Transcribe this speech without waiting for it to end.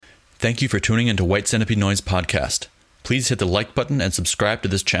Thank you for tuning into White Centipede Noise Podcast. Please hit the like button and subscribe to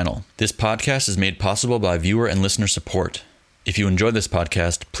this channel. This podcast is made possible by viewer and listener support. If you enjoy this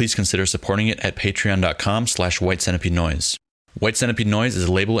podcast, please consider supporting it at patreon.com/White Centipede Noise. White Centipede Noise is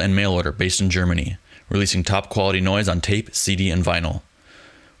a label and mail order based in Germany, releasing top quality noise on tape, CD, and vinyl.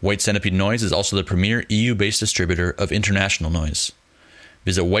 White Centipede Noise is also the premier EU-based distributor of international noise.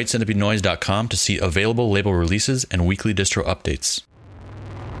 Visit whitecentipedenoise.com to see available label releases and weekly distro updates.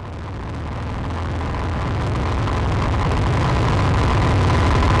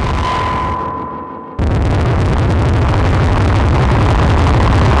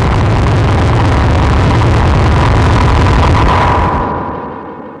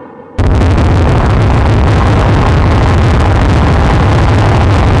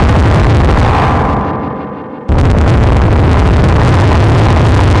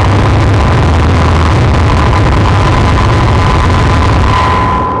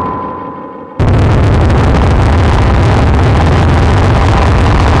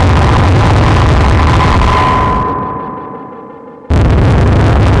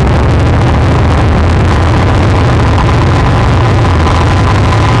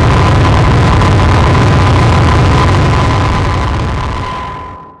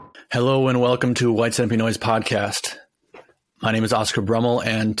 Hello and welcome to White Centipede Noise Podcast. My name is Oscar Brummel,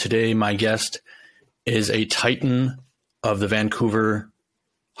 and today my guest is a titan of the Vancouver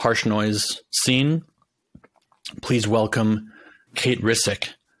harsh noise scene. Please welcome Kate Rissiek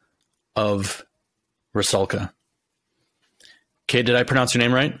of RUSALKA. Kate, did I pronounce your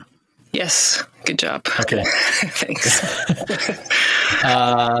name right? Yes, good job. Okay. Thanks.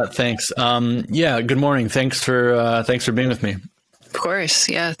 Thanks. Good morning. Thanks for being with me. Of course.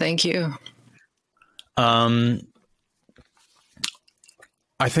 Yeah, thank you. I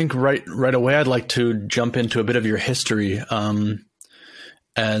think right away I'd like to jump into a bit of your history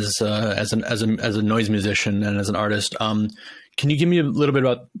as a noise musician and as an artist. Can you give me a little bit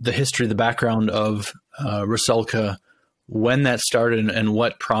about the history, the background of RUSALKA, when that started, and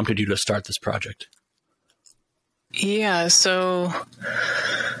what prompted you to start this project? Yeah, so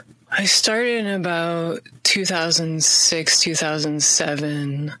I started in about 2006,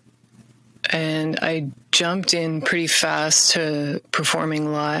 2007, and I jumped in pretty fast to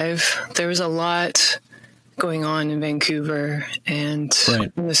performing live. There was a lot going on in Vancouver and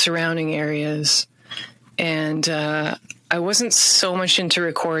in the surrounding areas, and I wasn't so much into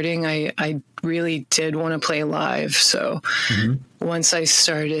recording. I really did want to play live, so once I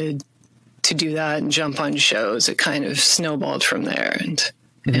started to do that and jump on shows, it kind of snowballed from there,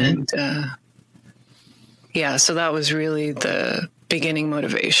 so that was really the beginning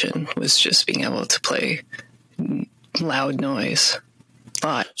motivation, was just being able to play loud noise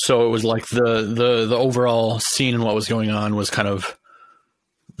live. So it was like the overall scene and what was going on was kind of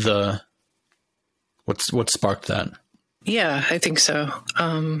what sparked that. Yeah, I think so.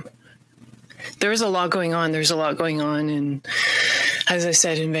 There was a lot going on. There's a lot going on in, as I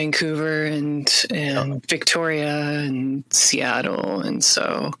said, in Vancouver and Victoria and Seattle, and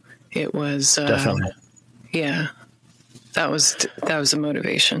so it was definitely. Yeah, that was a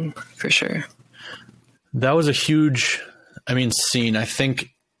motivation for sure. That was a huge, scene. I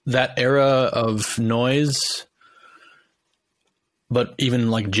think that era of noise, but even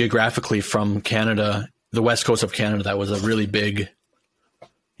like geographically from Canada, the west coast of Canada, that was a really big.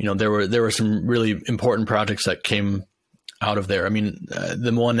 There were some really important projects that came out of there.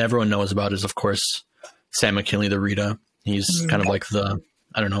 The one everyone knows about is, of course, Sam McKinley, the Rita. He's kind of like the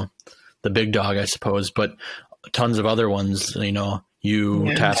big dog, I suppose. But tons of other ones,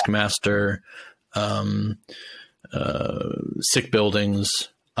 Taskmaster, Sick Buildings,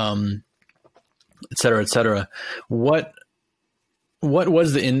 et cetera, et cetera. What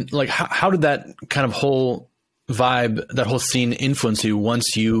was how did that kind of whole vibe, that whole scene influence you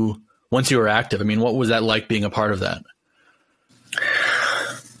once you were active? What was that like, being a part of that?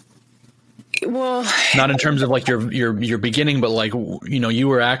 Well, not in terms of like your beginning, but like, you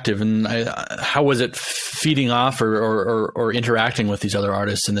were active, and how was it feeding off or interacting with these other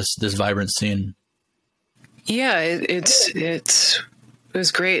artists in this vibrant scene? Yeah, it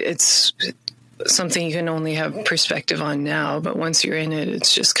was great. It's something you can only have perspective on now, but once you're in it,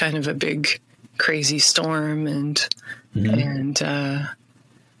 it's just kind of a big, crazy storm,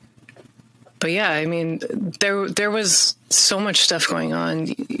 but yeah, there was so much stuff going on,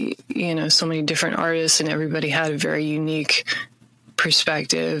 so many different artists, and everybody had a very unique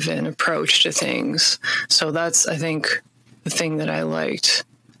perspective and approach to things. So that's, I think, the thing that I liked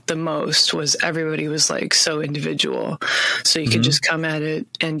the most, was everybody was like so individual. So you could just come at it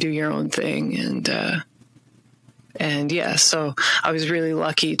and do your own thing. And yeah, so I was really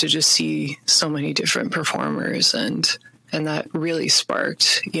lucky to just see so many different performers, and that really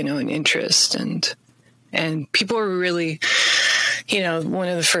sparked, an interest, and people were really, one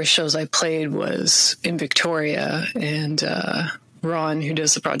of the first shows I played was in Victoria, and Ron, who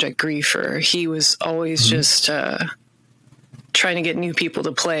does the project Griefer, he was always just trying to get new people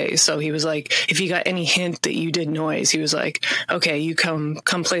to play. So he was like, if you got any hint that you did noise, he was like, okay, you come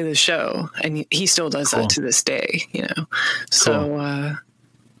play the show. And he still does that to this day, So,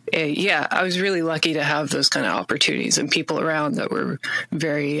 yeah, I was really lucky to have those kind of opportunities and people around that were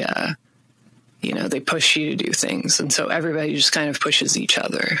very, they push you to do things. And so everybody just kind of pushes each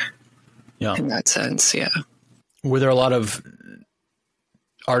other in that sense. Yeah. Were there a lot of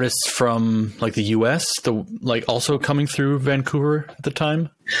artists from like the US, also coming through Vancouver at the time?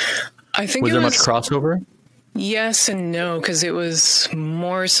 I think was there much crossover? Yes and no, because it was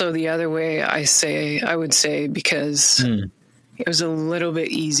more so the other way. I would say because it was a little bit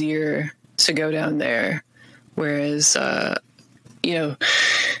easier to go down there, whereas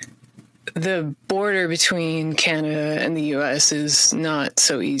the border between Canada and the US is not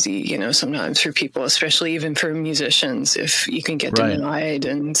so easy, sometimes for people, especially even for musicians, if you can get denied.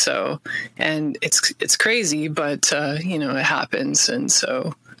 And so, and it's crazy, but, it happens. And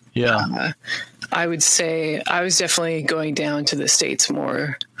so, I would say I was definitely going down to the States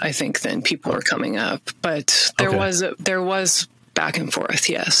more, I think, than people were coming up, but there was back and forth.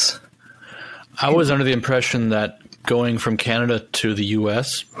 Yes. I was under the impression that going from Canada to the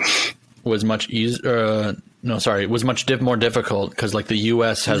US was much easier. Was much more difficult because like the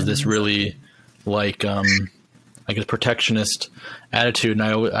U.S. has this really protectionist attitude, and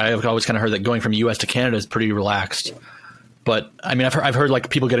I've always kind of heard that going from U.S. to Canada is pretty relaxed. But I mean, I've heard like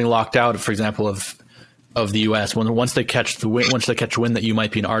people getting locked out, for example, of the U.S. once they catch wind that you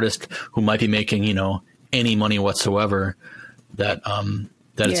might be an artist who might be making any money whatsoever, that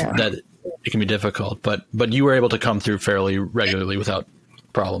it can be difficult. But you were able to come through fairly regularly without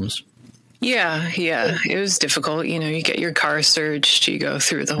problems. Yeah. It was difficult. You get your car searched, you go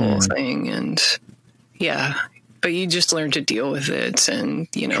through the whole thing, and but you just learn to deal with it. And,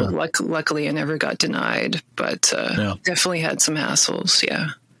 luckily I never got denied, but definitely had some hassles.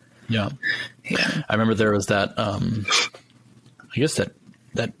 Yeah. I remember there was that, I guess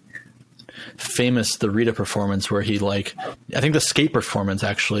that famous, the Rita performance where he I think the skate performance,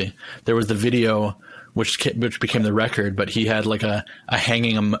 actually, there was the video, which became the record, but he had like a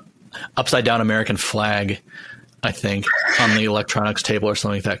hanging upside down American flag, I think, on the electronics table or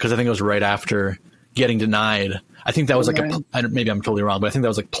something like that. Cause I think it was right after getting denied. I think that was maybe I'm totally wrong, but I think that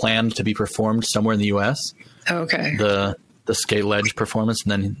was like planned to be performed somewhere in the US. Okay. The skate ledge performance.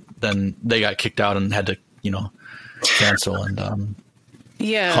 And then they got kicked out and had to, cancel and, hung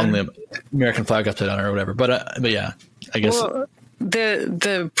the American flag upside down or whatever. But yeah, I guess. Well,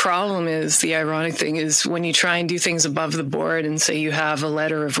 the problem is, the ironic thing is, when you try and do things above the board and say you have a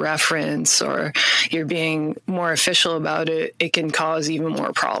letter of reference or you're being more official about it, it can cause even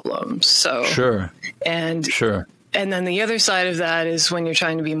more problems. So And then the other side of that is when you're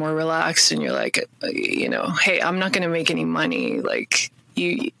trying to be more relaxed and you're like, hey, I'm not going to make any money. Like,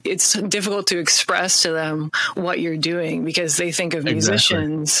 it's difficult to express to them what you're doing because they think of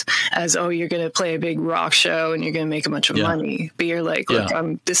musicians as, oh, you're going to play a big rock show and you're going to make a bunch of money. But you're like, look,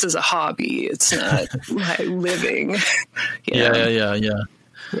 this is a hobby. It's not my living. Yeah.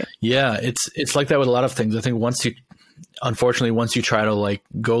 It's like that with a lot of things. I think once you try to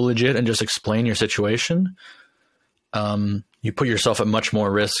go legit and just explain your situation, you put yourself at much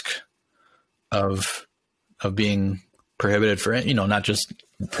more risk of being prohibited for, not just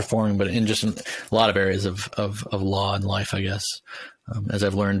performing, but in just a lot of areas of law and life, I guess. As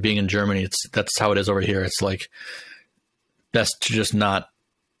I've learned being in Germany, that's how it is over here. It's like best to just not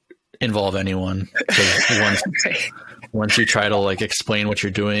involve anyone. Once you try to explain what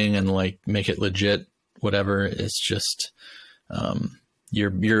you're doing and make it legit, whatever, it's just,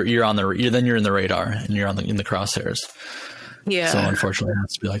 you're in the radar and you're in the crosshairs. Yeah. So unfortunately, it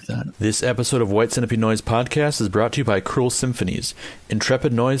has to be like that. This episode of White Centipede Noise Podcast is brought to you by Cruel Symphonies,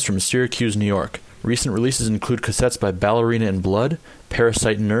 intrepid noise from Syracuse, New York. Recent releases include cassettes by Ballerina in Blood,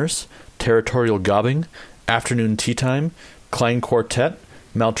 Parasite Nurse, Territorial Gobbing, Afternoon Tea Time, Klein Quartet,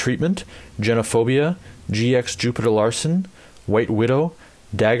 Maltreatment, Genophobia, GX Jupiter Larson, White Widow,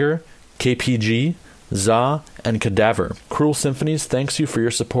 Dagger, KPG, Za, and Cadaver. Cruel Symphonies thanks you for your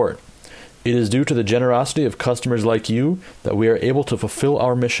support. It is due to the generosity of customers like you that we are able to fulfill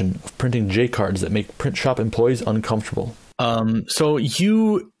our mission of printing J-cards that make print shop employees uncomfortable. So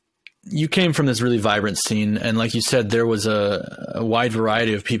you came from this really vibrant scene, and like you said, there was a wide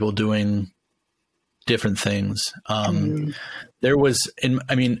variety of people doing different things. There was,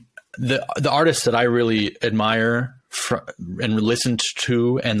 the artists that I really admire and listened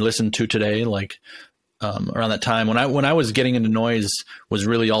to today, like around that time when I was getting into noise, was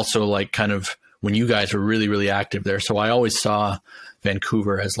really also like kind of when you guys were really, really active there. So I always saw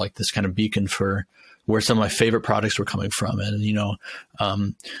Vancouver as like this kind of beacon for where some of my favorite products were coming from. And,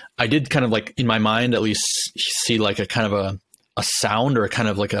 I did kind of like in my mind, at least see like a kind of a sound or a kind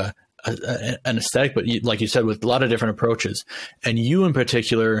of like an aesthetic, but like you said, with a lot of different approaches. And you in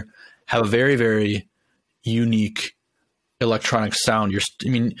particular have a very, very unique electronic sound.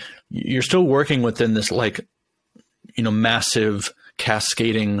 You're still working within this like, massive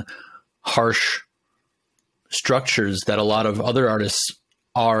cascading, harsh structures that a lot of other artists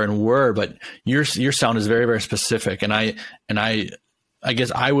are and were, but your sound is very, very specific. And I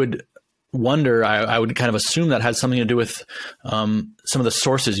guess I would wonder, I would kind of assume that had something to do with some of the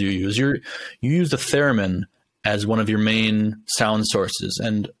sources you use. You use the theremin as one of your main sound sources,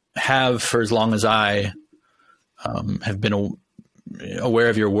 and have for as long as I have been aware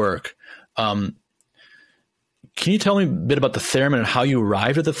of your work. Can you tell me a bit about the theremin and how you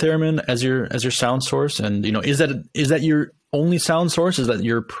arrived at the theremin as your sound source? And is that your only sound source? Is that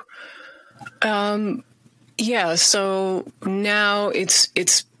your? Yeah. So now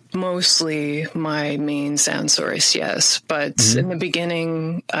it's mostly my main sound source. Yes. But in the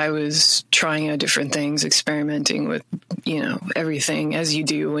beginning I was trying out different things, experimenting with, everything as you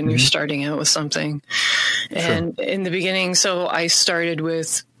do when you're starting out with something. And in the beginning, so I started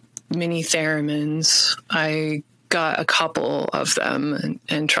with mini theremins. I got a couple of them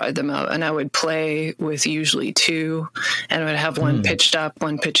and tried them out, and I would play with usually two, and I would have one pitched up,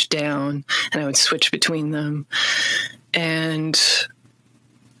 one pitched down, and I would switch between them. And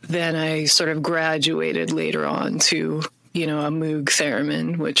then I sort of graduated later on to, a Moog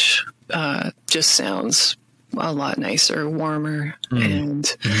theremin, which just sounds a lot nicer, warmer.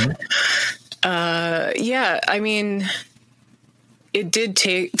 And it did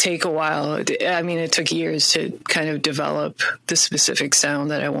take a while. It took years to kind of develop the specific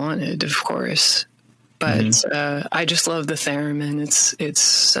sound that I wanted, of course. But I just love the theremin. It's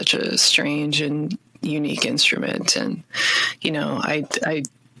such a strange and unique instrument, and I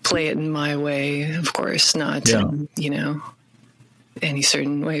play it in my way, of course, not in, any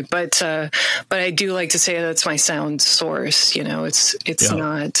certain way. But I do like to say that's my sound source. It's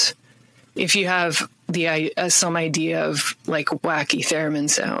not. If you have some idea of like wacky theremin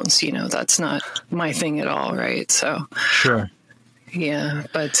sounds, that's not my thing at all, right? So sure, yeah.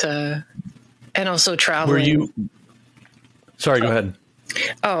 But and also traveling. Sorry, go ahead.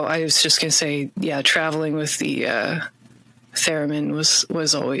 Oh, I was just gonna say, yeah, traveling with the theremin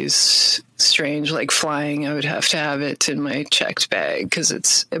was always strange. Like flying, I would have to have it in my checked bag because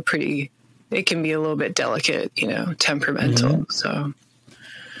it can be a little bit delicate, temperamental. So.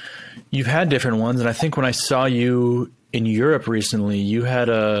 You've had different ones, and I think when I saw you in Europe recently, you had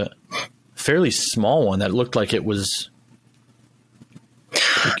a fairly small one that looked like it was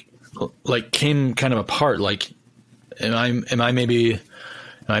like came kind of apart. Like, am I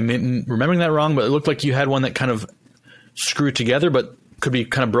remembering that wrong? But it looked like you had one that kind of screwed together, but could be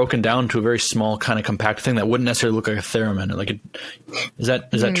kind of broken down to a very small kind of compact thing that wouldn't necessarily look like a theremin. Like, is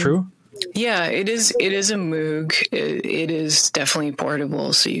that true? Yeah, it is. It is a Moog. It is definitely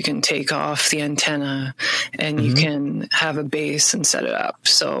portable, so you can take off the antenna and you can have a bass and set it up.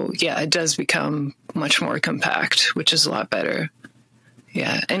 So yeah, it does become much more compact, which is a lot better.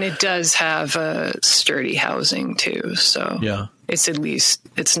 Yeah, and it does have a sturdy housing too. So yeah, it's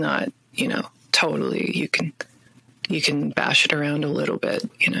not totally. You can bash it around a little bit.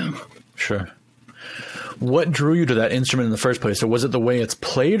 Sure. What drew you to that instrument in the first place? So was it the way it's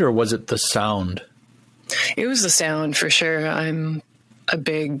played, or was it the sound? It was the sound for sure. I'm a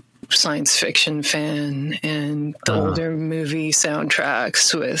big science fiction fan, and the older movie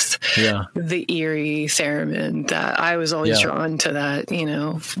soundtracks with the eerie theremin, that I was always drawn to that,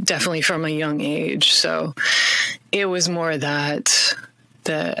 definitely from a young age. So it was more that,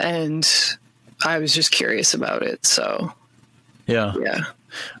 and I was just curious about it. So yeah.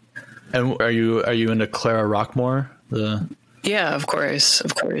 And are you into Clara Rockmore? Yeah, of course.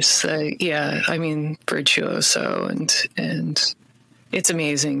 Virtuoso, and it's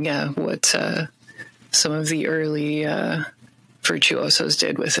amazing. Yeah, what some of the early virtuosos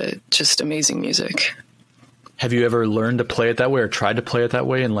did with it. Just amazing music. Have you ever learned to play it that way, or tried to play it that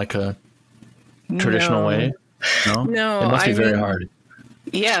way in like a traditional way? No, it must be very hard.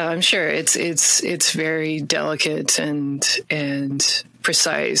 Yeah, I'm sure it's very delicate and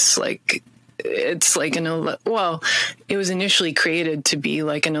precise. Like it's like it was initially created to be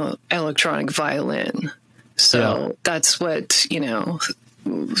like an electronic violin. So that's what,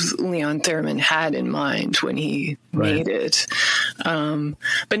 Leon Theremin had in mind when he made it.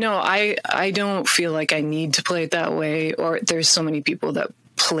 But no, I don't feel like I need to play it that way, or there's so many people that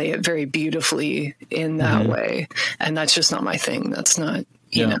play it very beautifully in that way. And that's just not my thing. That's not,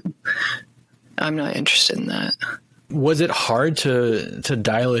 I'm not interested in that. Was it hard to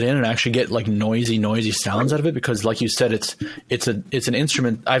dial it in and actually get like noisy sounds out of it? Because like you said, it's an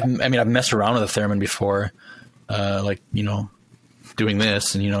instrument. I've messed around with a theremin before, doing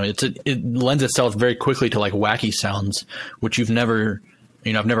this, and it lends itself very quickly to like wacky sounds, which I've never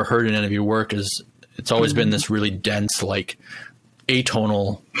heard in any of your work. It's always been this really dense, like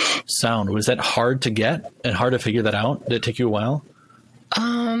atonal sound. Was that hard to get and hard to figure that out? Did it take you a while?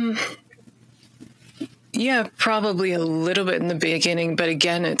 Yeah, probably a little bit in the beginning, but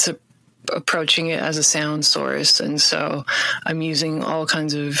again, it's approaching it as a sound source. And so I'm using all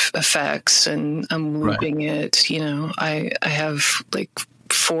kinds of effects and I'm looping it. I have like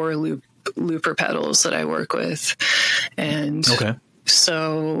 4 looper pedals that I work with. And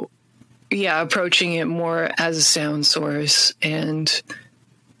so, yeah, approaching it more as a sound source. And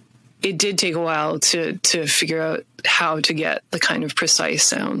it did take a while to figure out how to get the kind of precise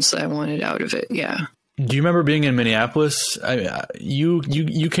sounds that I wanted out of it. Yeah. Do you remember being in Minneapolis? You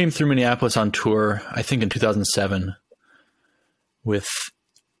came through Minneapolis on tour, I think in 2007, with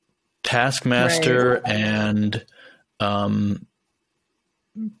Taskmaster and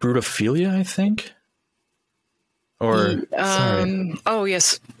Brutophilia, I think. Or sorry. Oh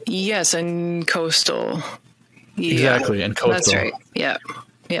yes, and Coastal. Yeah, exactly, and Coastal. That's right. Yeah.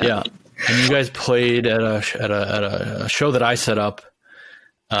 And you guys played at a show that I set up.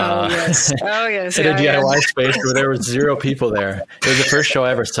 Yes. In a DIY space where there was 0 people there. It was the first show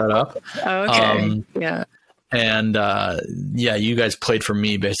I ever set up. Oh, okay. And you guys played for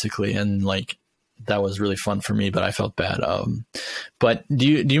me basically, and like that was really fun for me, but I felt bad. But do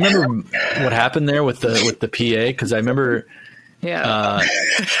you remember what happened there with the PA? Because I remember, the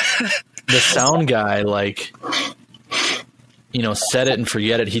sound guy set it and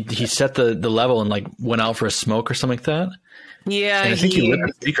forget it. He set the level and like went out for a smoke or something like that. Yeah, and I think he lit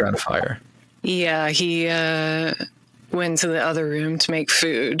the speaker on fire. Yeah, he went to the other room to make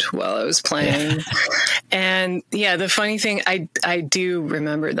food while I was playing. And yeah, the funny thing, I do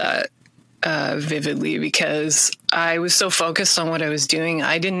remember that vividly because I was so focused on what I was doing,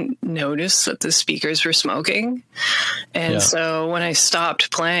 I didn't notice that the speakers were smoking. And so when I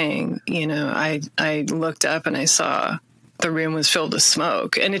stopped playing, I looked up and I saw the room was filled with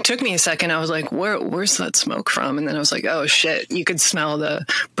smoke, and it took me a second. I was like, where's that smoke from? And then I was like, oh shit, you could smell the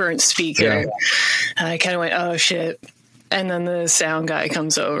burnt speaker. And I kind of went, oh shit. And then the sound guy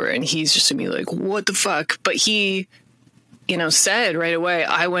comes over and he's just immediately like, what the fuck? But he, said right away,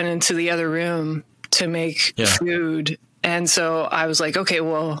 I went into the other room to make food. And so I was like, okay,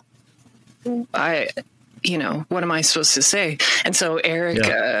 well, what am I supposed to say? And so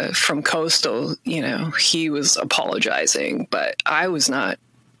Eric from Coastal, he was apologizing, but I was not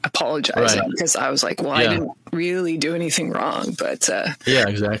apologizing because I was like, well, I didn't really do anything wrong. But yeah,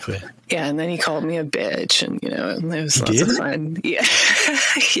 exactly. Yeah, and then he called me a bitch, and and it was lots of fun. Yeah,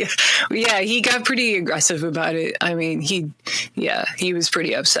 yeah, he got pretty aggressive about it. I mean, he was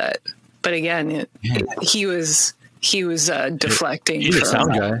pretty upset. But again, he was deflecting. He's a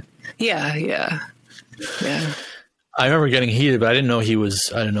sound guy. Yeah. I remember getting heated, but I didn't know he was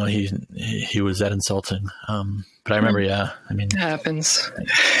that insulting. But I remember, it happens.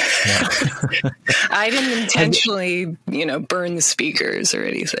 Yeah. I didn't intentionally, burn the speakers or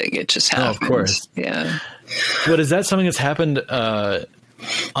anything. It just happened. Oh, of course. Yeah. But is that something that's happened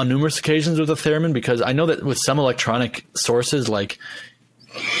on numerous occasions with a theremin? Because I know that with some electronic sources, like,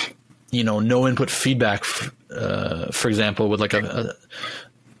 no input feedback, for example, with like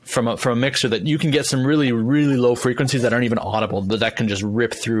from a mixer, that you can get some really, really low frequencies that aren't even audible, that can just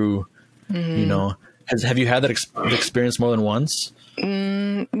rip through, Have you had that experience more than once?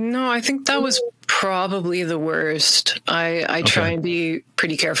 No, I think that was probably the worst. I try and be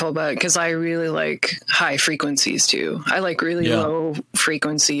pretty careful about it because I really like high frequencies too. I like really low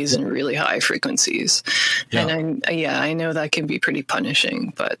frequencies and really high frequencies. Yeah. And I know that can be pretty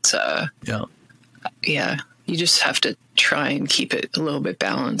punishing, but you just have to try and keep it a little bit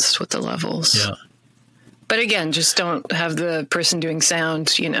balanced with the levels. Yeah. But again, just don't have the person doing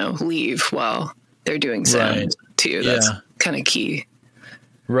sound, leave while they're doing sound too. That's kind of key.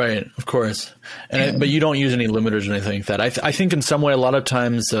 Right, of course. But you don't use any limiters or anything like that. I think in some way, a lot of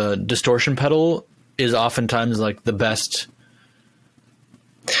times, distortion pedal is oftentimes like the best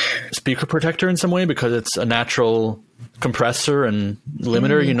speaker protector in some way because it's a natural compressor and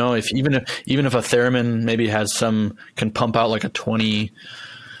limiter. You know, even if a theremin maybe can pump out like a 20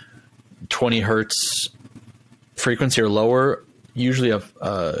 hertz frequency or lower, usually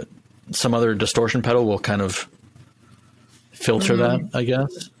some other distortion pedal will kind of filter that, I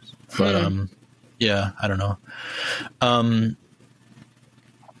guess. But yeah, I don't know.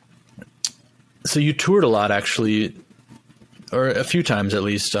 So you toured a lot, actually, or a few times at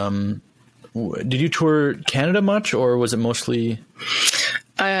least. Did you tour Canada much, or was it mostly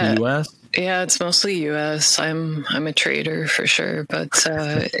the U.S.? Yeah, it's mostly U.S. I'm a trader for sure, but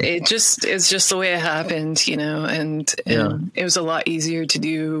it's just the way it happened, you know, and it was a lot easier to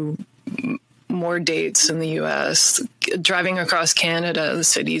do more dates in the U.S. Driving across Canada, the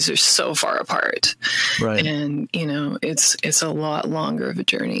cities are so far apart, right? And you know, it's a lot longer of a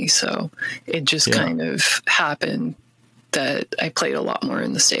journey, so it just kind of happened that I played a lot more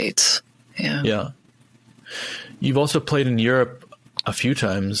in the States. Yeah. You've also played in Europe a few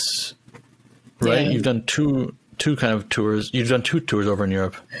times, right? You've done two kind of tours. You've done 2 tours over in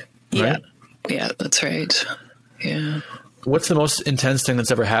Europe, right? Yeah, that's right. Yeah. What's the most intense thing that's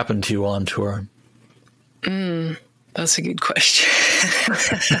ever happened to you while on tour? That's a good question.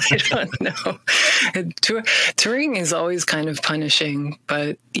 I don't know. Touring is always kind of punishing,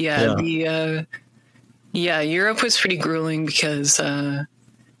 but Europe was pretty grueling because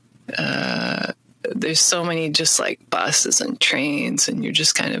there's so many just like buses and trains, and you're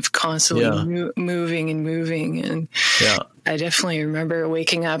just kind of constantly moving. And I definitely remember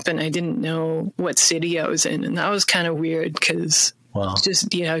waking up and I didn't know what city I was in, and that was kind of weird because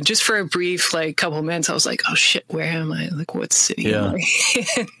just for a brief like couple minutes I was like, oh shit, where am I? Like, what city am I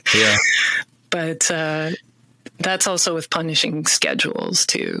in? But that's also with punishing schedules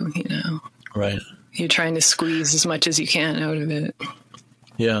too, you know. Right. You're trying to squeeze as much as you can out of it.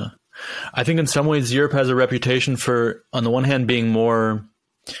 Yeah. I think in some ways Europe has a reputation for, on the one hand, being more,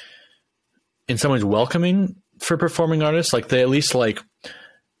 in some ways, welcoming for performing artists. Like they at least like,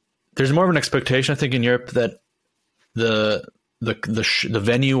 there's more of an expectation, I think, in Europe that the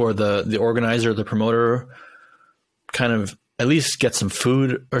venue or the organizer, the promoter, kind of at least get some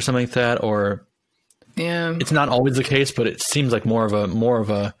food or something like that. Or it's not always the case, but it seems like more of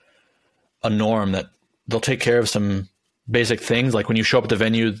a norm that they'll take care of some basic things. Like when you show up at the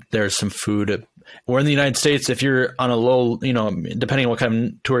venue, there's some food. Or in the United States, if you're on a low, you know, depending on what kind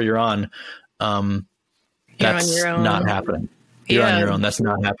of tour you're on, that's not happening. You're on your own. That's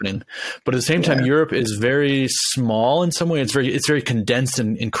not happening. But at the same time, Europe is very small in some way. It's very condensed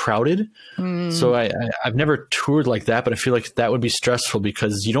and crowded. So I've never toured like that, but I feel like that would be stressful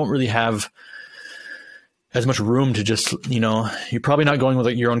because you don't really have as much room to just, you know, you're probably not going with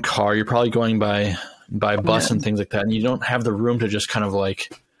like your own car. You're probably going by bus and things like that. And you don't have the room to just kind of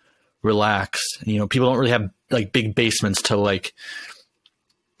like relax. You know, people don't really have like big basements to like,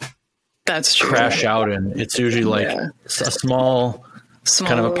 that's true, crash out in. It's usually like a small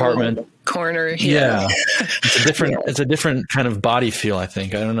kind of apartment corner. Yeah. It's a different kind of body feel, I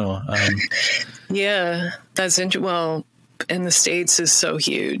think. I don't know. That's interesting. Well, in the States is so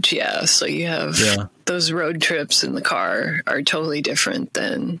huge. Yeah. So you have those road trips in the car are totally different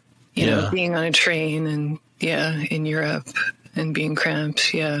than, you know, being on a train and in Europe and being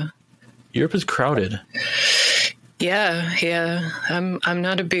cramped. Yeah. Europe is crowded. Yeah. I'm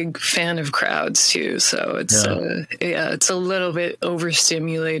not a big fan of crowds too. So it's, it's a little bit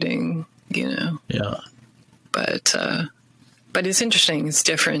overstimulating, you know? Yeah. But it's interesting. It's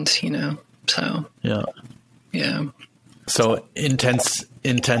different, you know? So, yeah. So intense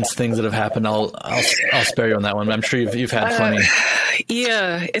things that have happened. I'll spare you on that one. I'm sure you've had plenty.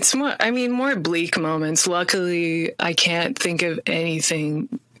 It's more bleak moments. Luckily, I can't think of anything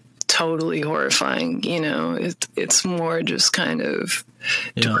totally horrifying. You know, it's more just kind of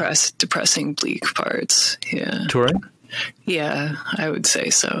depressing, bleak parts. Yeah. Touring? Yeah, I would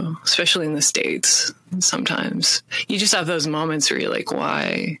say so. Especially in the States. Sometimes you just have those moments where you're like,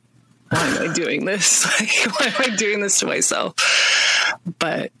 why am I doing this? Like, why am I doing this to myself?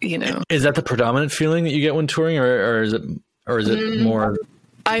 But, you know. Is that the predominant feeling that you get when touring, or is it more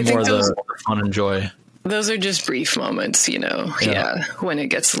the fun and joy? Those are just brief moments, you know. Yeah. When it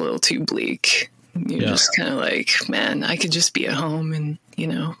gets a little too bleak. You're just kind of like, man, I could just be at home and, you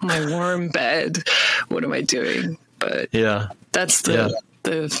know, my warm bed. What am I doing? But that's the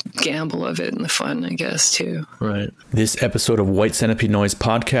gamble of it and the fun, I guess, too. Right. This episode of White Centipede Noise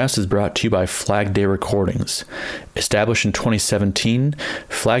podcast is brought to you by Flag Day Recordings. Established in 2017,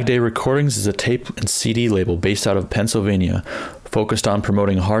 Flag Day Recordings is a tape and CD label based out of Pennsylvania, focused on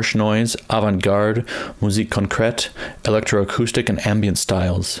promoting harsh noise, avant-garde, musique concrète, electroacoustic, and ambient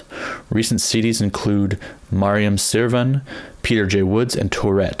styles. Recent CDs include Mariam Sirvan, Peter J. Woods, and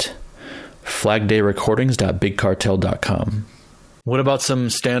Tourette. flagdayrecordings.bigcartel.com. What about some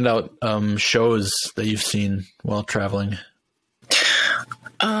standout shows that you've seen while traveling?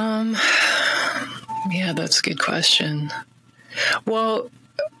 Yeah, that's a good question. Well,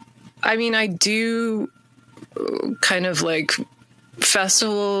 I mean, I do kind of like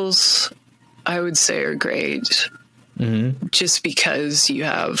festivals, I would say, are great. Mm-hmm. Just because you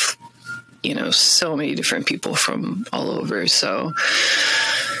have, so many different people from all over. So,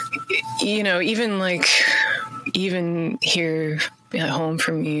 even here at home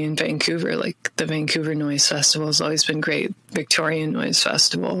for me in Vancouver, like the Vancouver Noise Festival has always been great. Victorian Noise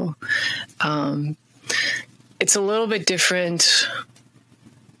Festival. It's a little bit different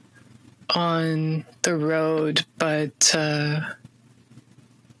on the road, but I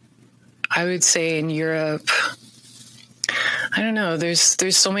would say in Europe, I don't know, there's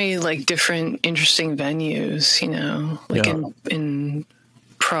so many like different interesting venues, like in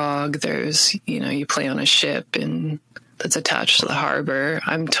Prague, there's, you play on a ship and that's attached to the harbor.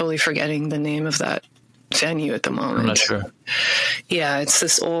 I'm totally forgetting the name of that venue at the moment. I'm not sure. Yeah, it's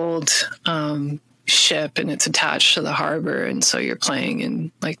this old ship and it's attached to the harbor, and so you're playing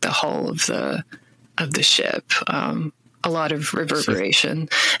in like the hull of the ship. A lot of reverberation,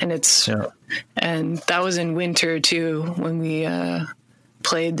 and and that was in winter too when we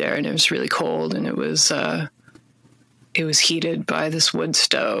played there, and it was really cold, and it was heated by this wood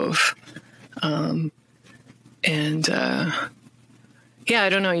stove. I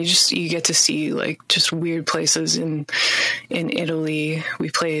don't know. You get to see like just weird places in Italy.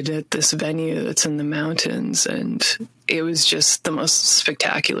 We played at this venue that's in the mountains, and it was just the most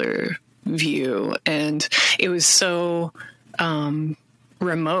spectacular view. And it was so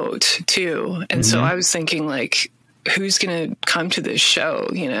remote too. And so I was thinking like, who's going to come to this show,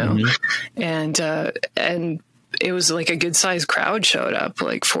 And it was like a good sized crowd showed up,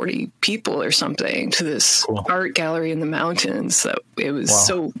 like 40 people or something, to this art gallery in the mountains. That it was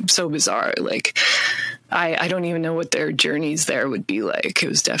so bizarre. Like, I don't even know what their journeys there would be like. It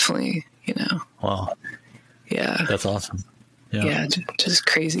was definitely, Wow. Yeah. That's awesome. Yeah. Just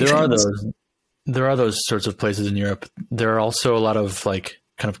crazy. There are those sorts of places in Europe. There are also a lot of like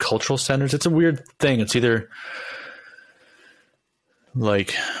kind of cultural centers. It's a weird thing. It's either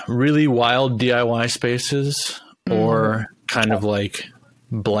like really wild DIY spaces or kind of like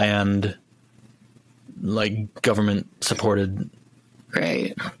bland, like government supported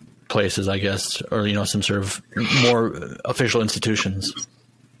places, I guess, or, some sort of more official institutions.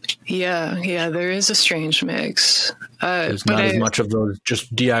 Yeah. There is a strange mix. There's not as much of those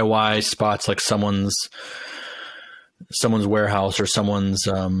just DIY spots, like someone's warehouse or someone's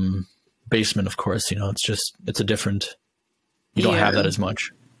basement, of course. It's a different... You don't have that as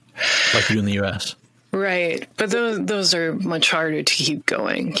much like you do in the U.S. Right. But those are much harder to keep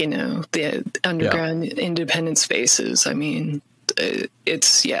going, the underground independent spaces. I mean,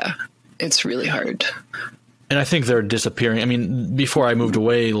 it's really hard. And I think they're disappearing. I mean, before I moved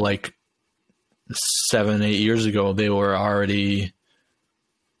away, like 7-8 years ago, they were already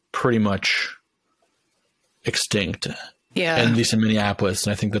pretty much extinct. Yeah. At least in Minneapolis.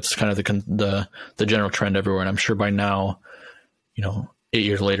 And I think that's kind of the general trend everywhere. And I'm sure by now, 8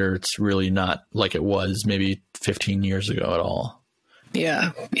 years later, it's really not like it was maybe 15 years ago at all.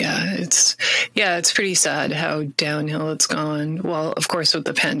 Yeah. It's pretty sad how downhill it's gone. Well, of course, with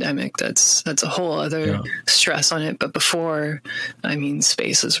the pandemic, that's a whole other stress on it. But before, I mean,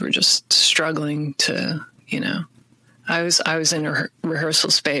 spaces were just struggling to, I was in a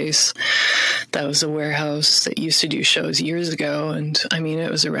rehearsal space that was a warehouse that used to do shows years ago. And I mean, it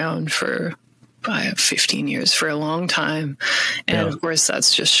was around for 15 years, for a long time. And of course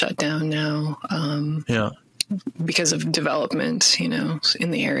that's just shut down now. Because of development,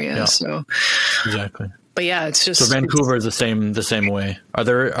 in the area. Yeah. So exactly. But yeah, it's just... So Vancouver is the same way. Are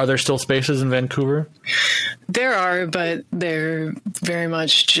there still spaces in Vancouver? There are, but they're very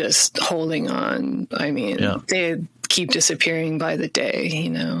much just holding on. I mean, they keep disappearing by the day,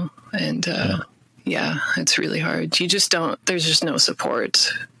 and it's really hard. There's just no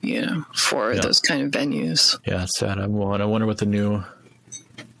support, for those kind of venues. Yeah, it's sad. I wonder what the new...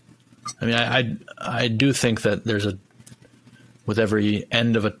 I mean, I do think that with every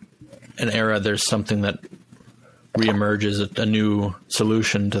end of an era, there's something that reemerges, a new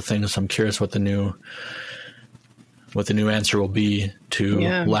solution to things. I'm curious what the new answer will be to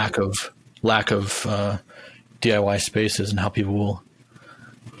lack of DIY spaces and how people will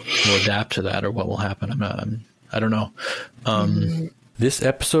adapt to that, or what will happen. I don't know. This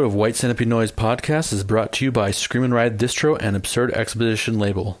episode of White Centipede Noise Podcast is brought to you by Scream and Ride Distro and Absurd Expedition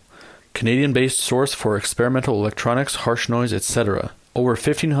Label. Canadian-based source for experimental electronics, harsh noise, etc. Over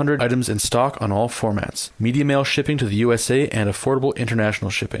 1,500 items in stock on all formats. Media mail shipping to the USA and affordable international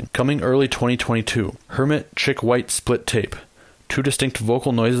shipping. Coming early 2022. Hermit Chick White Split Tape. 2 distinct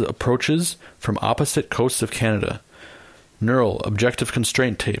vocal noise approaches from opposite coasts of Canada. Neural Objective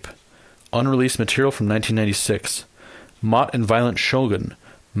Constraint Tape. Unreleased material from 1996. Mott and Violent Shogun,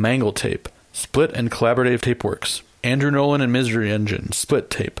 Mangle Tape, Split and Collaborative Tapeworks, Andrew Nolan and Misery Engine, Split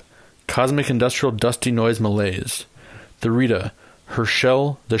Tape, Cosmic Industrial Dusty Noise Malaise, The Rita,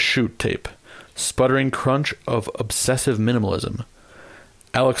 Herschel The Shoot Tape, Sputtering Crunch of Obsessive Minimalism,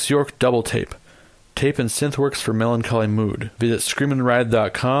 Alex York Double Tape, Tape and Synthworks for Melancholy Mood. Visit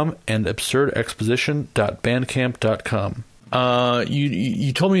screamandride.com and absurdexposition.bandcamp.com.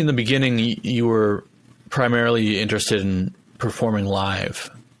 You told me in the beginning you were primarily interested in performing live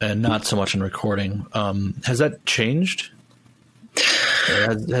and not so much in recording. Has that changed?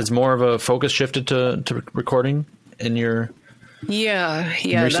 Has more of a focus shifted to recording in your recent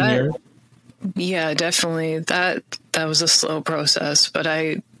years? Yeah, definitely. That was a slow process, but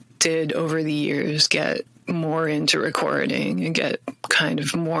I did over the years get more into recording and get kind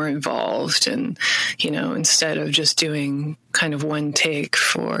of more involved, and instead of just doing kind of one take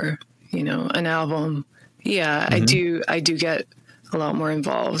for an album. Yeah, mm-hmm. I do get a lot more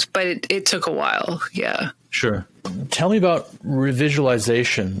involved, but it took a while. Yeah. Sure. Tell me about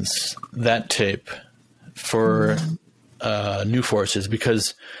Revisualizations, that tape for New Forces,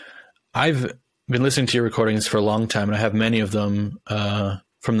 because I've been listening to your recordings for a long time, and I have many of them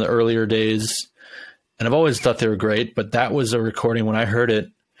from the earlier days, and I've always thought they were great, but that was a recording when I heard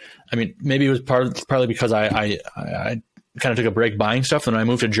it. I mean, maybe it was partly because I kind of took a break buying stuff, and when I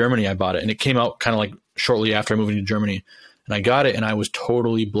moved to Germany, I bought it, and it came out kind of like shortly after I moved to Germany, and I got it, and I was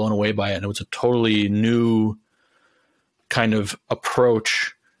totally blown away by it, and it was a totally new kind of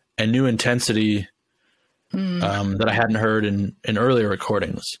approach and new intensity that I hadn't heard in earlier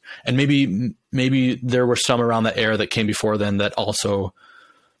recordings. And maybe there were some around that era that came before then that also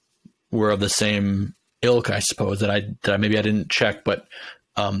were of the same ilk, I suppose, that I maybe I didn't check, but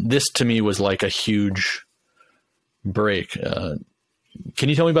this to me was like a huge break. Can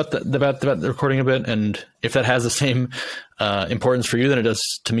you tell me about the recording a bit, and if that has the same importance for you than it does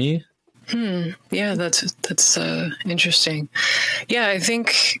to me? Yeah, that's interesting. Yeah, I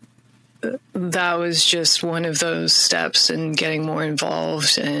think that was just one of those steps in getting more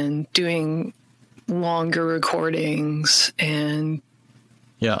involved and doing longer recordings and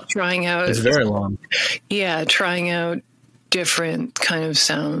trying out. It's very long. Yeah, trying out different kind of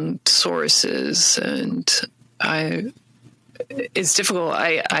sound sources, and it's difficult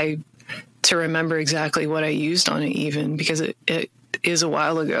to remember exactly what I used on it, even because it is a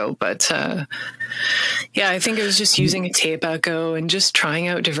while ago, but I think it was just using a tape echo and just trying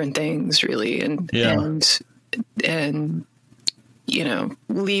out different things, really, and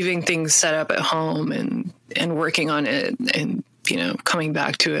leaving things set up at home and working on it, and coming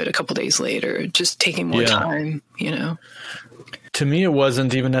back to it a couple days later, just taking more time. To me, it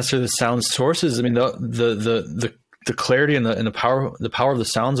wasn't even necessarily the sound sources. I mean, the clarity and the power of the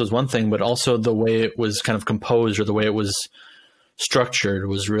sounds was one thing, but also the way it was kind of composed, or the way it was structured,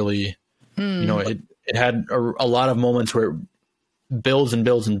 was really, it had a lot of moments where it builds and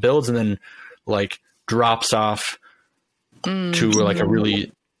builds and builds, and then like drops off to like a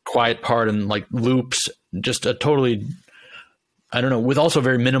really quiet part, and like loops, just a totally, I don't know, with also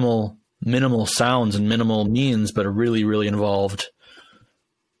very minimal sounds and minimal means, but a really, really involved,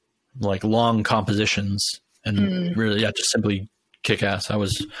 like long compositions, and really, just simply kick ass. I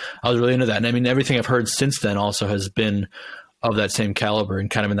was really into that. And I mean, everything I've heard since then also has been of that same caliber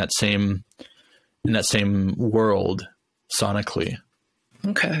and kind of in that same world sonically.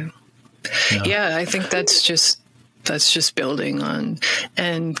 Okay. Yeah, I think that's just building on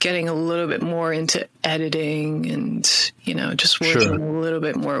and getting a little bit more into editing, and just working a little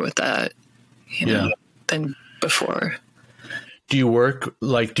bit more with that, than before. Do you work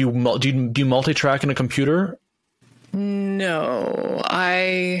do you multi-track in a computer? No,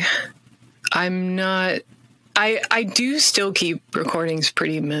 I'm not. I do still keep recordings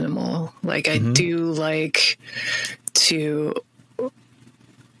pretty minimal. Like I do like to.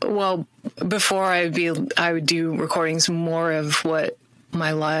 Well, before I would do recordings more of what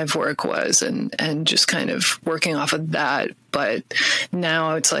my live work was, and just kind of working off of that. But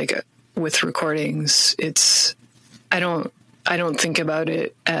now it's like with recordings, I don't think about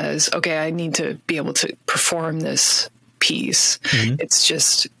it as, okay, I need to be able to perform this piece.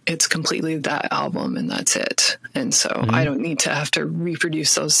 It's completely that album and that's it. And so I don't need to have to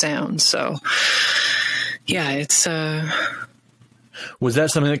reproduce those sounds. So yeah, it's, was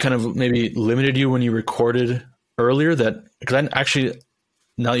that something that kind of maybe limited you when you recorded earlier? That, because I actually,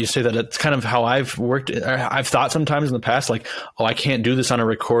 now that you say that, it's kind of how I've worked. I've thought sometimes in the past, like, oh, I can't do this on a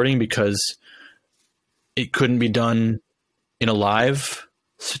recording because it couldn't be done in a live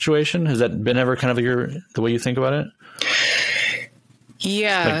situation. Has that been ever kind of the way you think about it?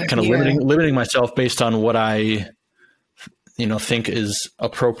 Yeah. Like kind of limiting myself based on what I, think is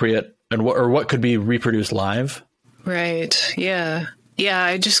appropriate and what could be reproduced live. Right. Yeah. Yeah.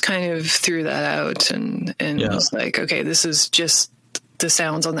 I just kind of threw that out and was like, okay, this is just the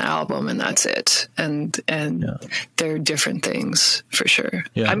sounds on the album and that's it. And they're different things for sure.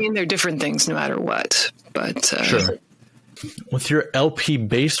 Yeah. I mean, they're different things no matter what, but sure. With your LP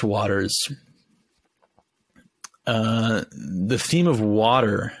Base Waters, the theme of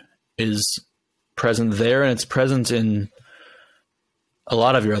water is present there, and it's present in a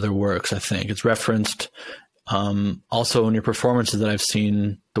lot of your other works. I think it's referenced also in your performances that I've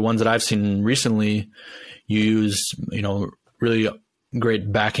seen. The ones that I've seen recently, you use really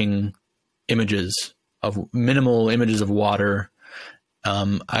great backing images of minimal images of water.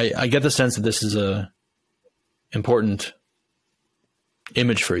 I get the sense that this is a important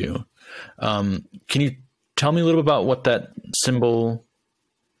image for you. Can you tell me a little bit about what that symbol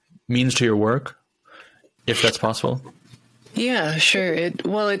means to your work, if that's possible? Yeah, sure. It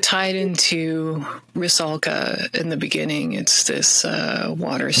tied into RUSALKA in the beginning. It's this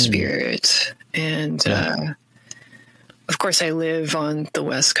water spirit. And of course, I live on the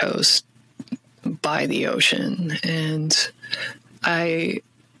West Coast by the ocean. And I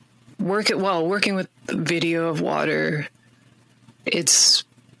working with video of water, it's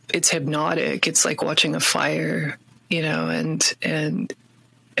hypnotic. It's like watching a fire, and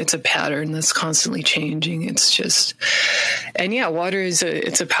it's a pattern that's constantly changing. It's just, and yeah, water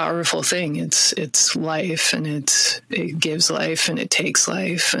it's a powerful thing. It's life, and it gives life and it takes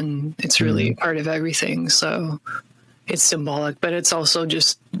life, and it's really part of everything. So it's symbolic, but it's also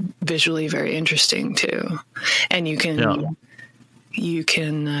just visually very interesting too. And you can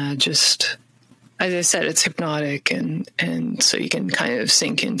just, as I said, it's hypnotic, and so you can kind of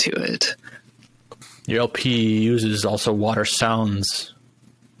sink into it. Your LP uses also water sounds.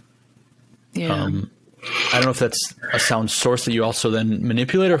 Yeah. I don't know if that's a sound source that you also then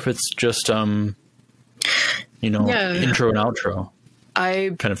manipulate, or if it's just, intro and outro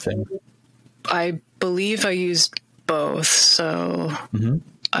kind of thing. I believe I used both. So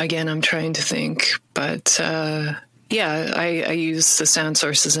again, I'm trying to think, but, I use the sound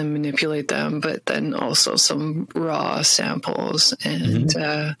sources and manipulate them, but then also some raw samples. And,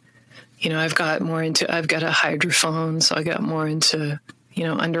 I've got a hydrophone, so I got more into,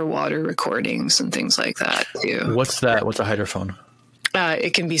 underwater recordings and things like that too. What's that? What's a hydrophone?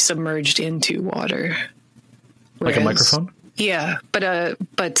 It can be submerged into water. Like a microphone? Yeah. But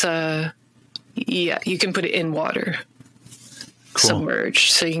you can put it in water. Cool.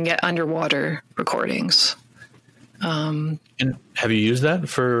 Submerged. So you can get underwater recordings. And have you used that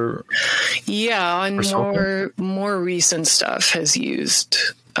for? Yeah, on more recent stuff has used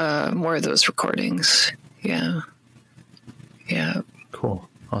more of those recordings. Yeah. Yeah. Cool.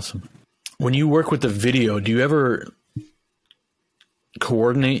 Awesome. When you work with the video, do you ever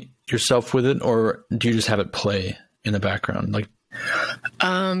coordinate yourself with it, or do you just have it play in the background? Like,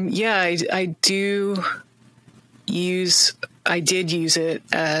 I did use it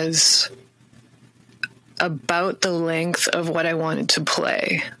as about the length of what I wanted to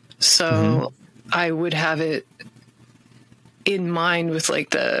play. So I would have it in mind with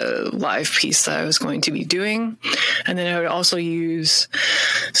like the live piece that I was going to be doing. And then I would also use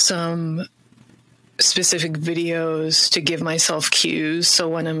some specific videos to give myself cues. So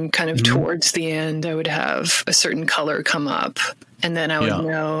when I'm kind of towards the end, I would have a certain color come up, and then I would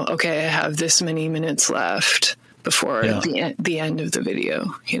know, okay, I have this many minutes left before the end of the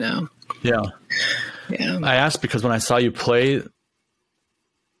video, Yeah. Yeah. I asked because when I saw you play,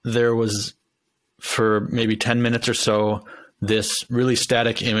 there was, for maybe 10 minutes or so, this really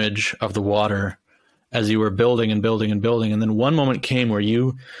static image of the water as you were building and building and building. And then one moment came where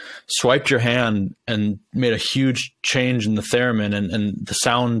you swiped your hand and made a huge change in the theremin, and the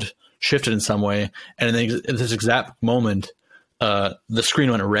sound shifted in some way. And at this exact moment, the screen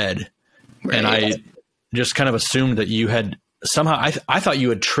went red. Right. And I just kind of assumed that you had somehow, I thought you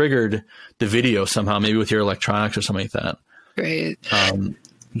had triggered the video somehow, maybe with your electronics or something like that. Right.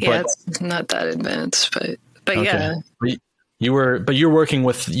 It's not that advanced, but okay. Yeah. You're working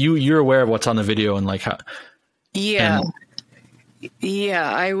with you're aware of what's on the video, and like how Yeah.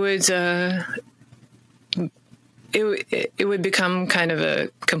 Yeah, I would, it would become kind of a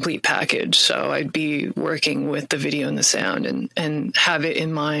complete package. So I'd be working with the video and the sound and have it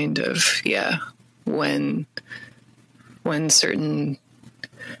in mind of, when certain,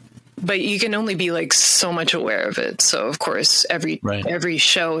 but you can only be like so much aware of it. So of course, every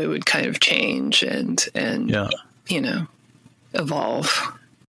show it would kind of change and evolve.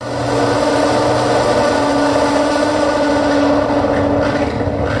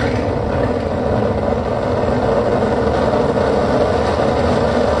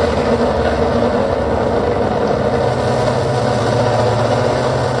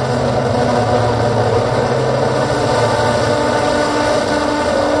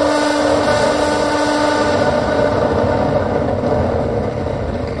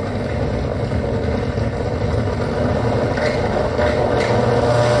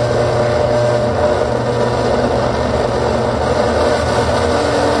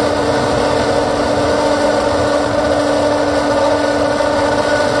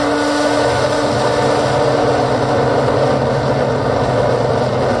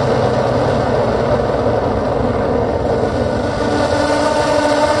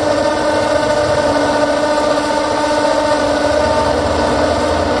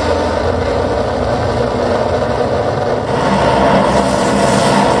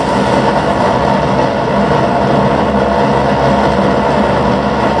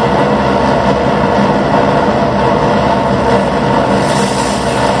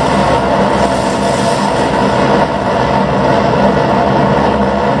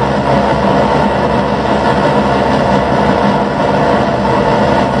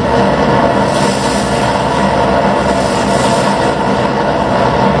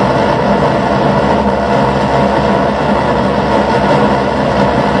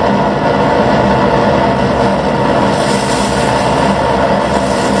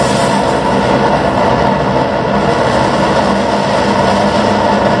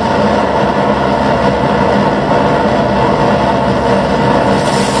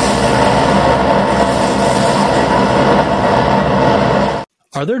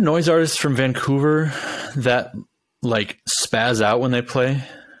 Are there noise artists from Vancouver that like spaz out when they play?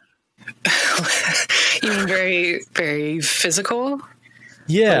 You mean very, very physical?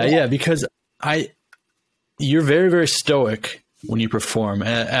 Yeah, because you're very, very stoic when you perform,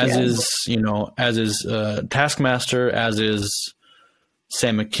 as is Taskmaster, as is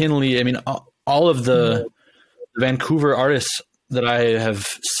Sam McKinley. I mean, all of the Vancouver artists that I have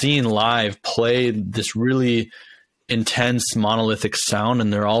seen live play this really intense monolithic sound,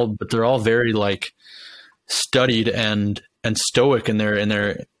 and they're all very like studied and stoic in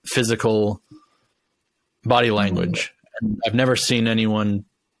their physical body language. And I've never seen anyone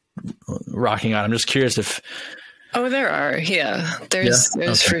rocking out. I'm just curious if there are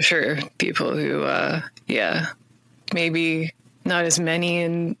there's for sure people who maybe not as many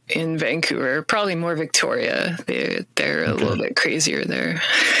in Vancouver, probably more Victoria. They're a little bit crazier there.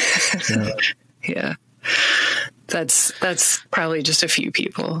 Yeah. That's probably just a few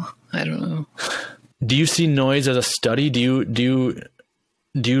people. I don't know. Do you see noise as a study? Do you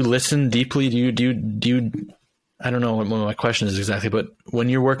listen deeply? Do you I don't know what my question is exactly, but when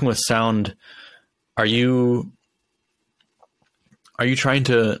you're working with sound, are you trying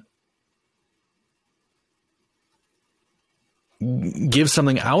to give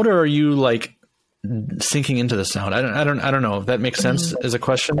something out, or are you like sinking into the sound? I don't know if that makes sense as a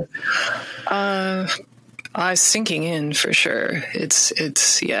question. Sinking in for sure. It's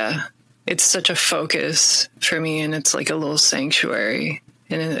such a focus for me, and it's like a little sanctuary.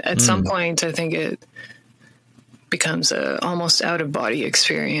 And at some point, I think it becomes a almost out of body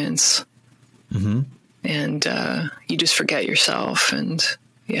experience. Mm-hmm. And you just forget yourself, and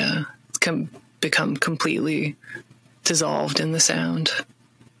become completely dissolved in the sound.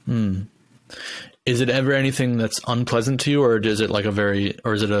 Is it ever anything that's unpleasant to you, or is it like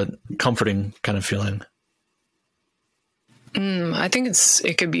is it a comforting kind of feeling? I think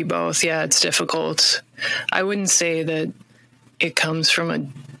it could be both. Yeah, it's difficult. I wouldn't say that it comes from a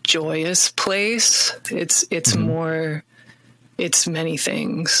joyous place. It's more, it's many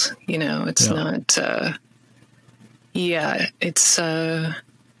things, it's not, it's, I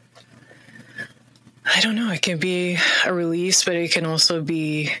don't know. It can be a release, but it can also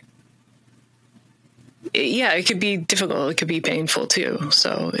be, it could be difficult. It could be painful too.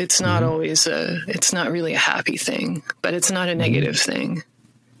 So it's not always it's not really a happy thing, but it's not a negative thing.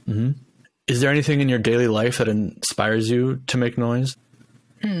 Mm-hmm. Is there anything in your daily life that inspires you to make noise?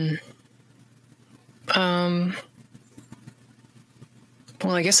 Well,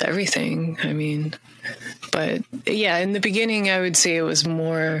 I guess everything. I mean, But yeah, in the beginning, I would say it was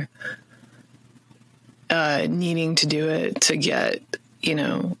more needing to do it to get,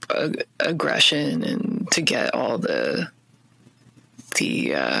 aggression and to get all the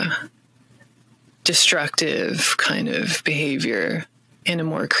destructive kind of behavior in a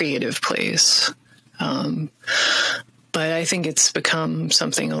more creative place. But I think it's become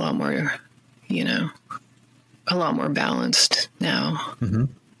something a lot more balanced now. Mm-hmm.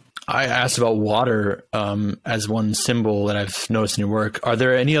 I asked about water as one symbol that I've noticed in your work. Are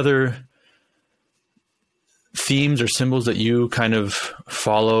there any other themes or symbols that you kind of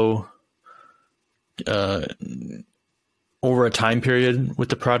follow over a time period with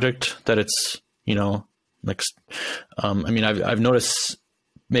the project that it's, I've noticed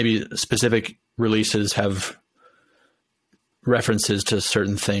maybe specific releases have references to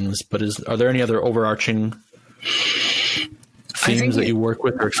certain things, but are there any other overarching themes that you work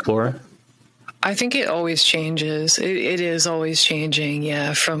with or explore? I think it always changes. It is always changing.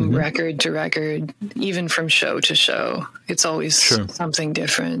 Yeah. From record to record, even from show to show, it's always something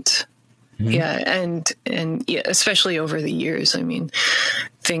different. Mm-hmm. Yeah. And yeah, especially over the years,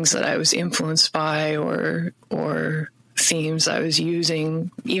 things that I was influenced by or themes I was using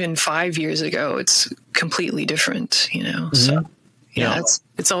even 5 years ago, it's completely different, Mm-hmm. So yeah,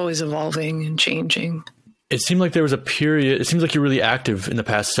 it's always evolving and changing. It seemed like there was a period, it seems like you're really active in the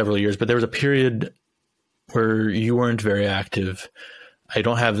past several years, but there was a period where you weren't very active. I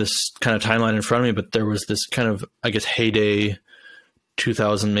don't have this kind of timeline in front of me, but there was this kind of, I guess, heyday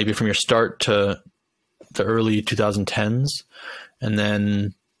 2000, maybe from your start to the early 2010s. And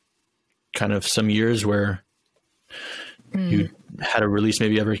then kind of some years where you had a release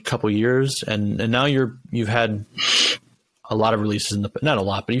maybe every couple of years. And now you've had a lot of releases not a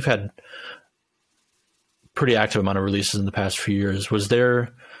lot, but you've had pretty active amount of releases in the past few years. Was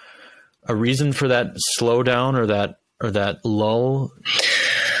there a reason for that slowdown or that lull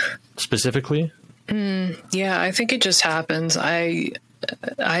specifically? Yeah, I think it just happens. I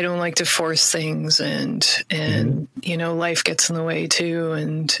don't like to force things and life gets in the way too.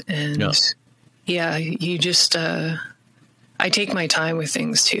 And you just, I take my time with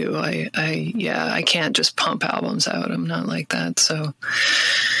things too. I can't just pump albums out. I'm not like that. So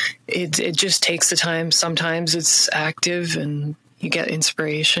it just takes the time. Sometimes it's active and you get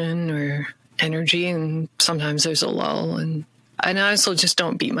inspiration or energy, and sometimes there's a lull. And I also just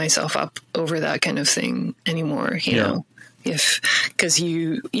don't beat myself up over that kind of thing anymore. You know, because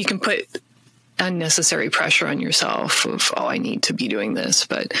you can put unnecessary pressure on yourself of, I need to be doing this.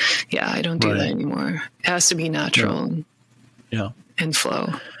 But yeah, I don't do that anymore. It has to be natural and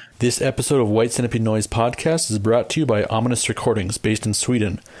flow. This episode of White Centipede Noise Podcast is brought to you by Ominous Recordings, based in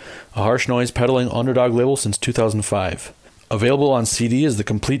Sweden, a harsh noise peddling underdog label since 2005. Available on CD is the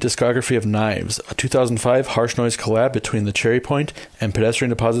complete discography of Knives, a 2005 harsh noise collab between the Cherry Point and Pedestrian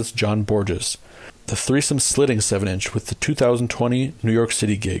Deposit's John Borges. The threesome slitting 7-inch with the 2020 New York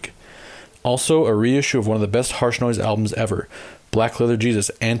City gig. Also, a reissue of one of the best harsh noise albums ever, Black Leather Jesus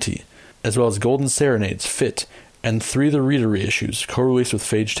Anti, as well as Golden Serenades Fit, and 3 The Reader reissues, co-released with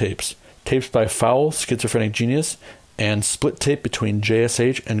Phage Tapes. Tapes by Foul, Schizophrenic Genius, and split tape between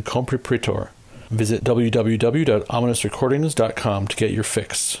JSH and Compripritor. Visit www.ominousrecordings.com to get your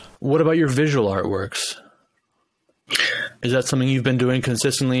fix. What about your visual artworks? Is that something you've been doing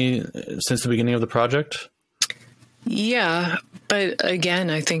consistently since the beginning of the project? Yeah, but again,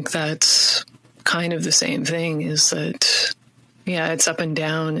 I think that's kind of the same thing, is that, it's up and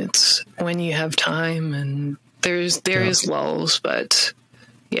down. It's when you have time, and there is lulls, but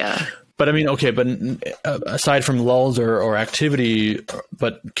yeah. But but aside from lulls or activity,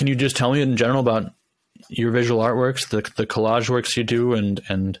 but can you just tell me in general about your visual artworks, the collage works you do, and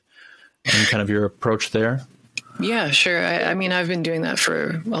kind of your approach there? Yeah, sure. I've been doing that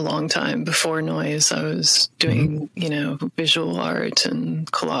for a long time. Before Noise, I was doing, visual art and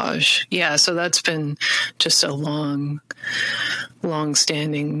collage. Yeah, so that's been just a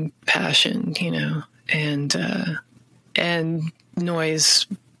long-standing passion, and Noise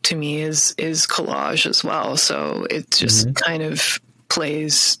to me is collage as well. So it just kind of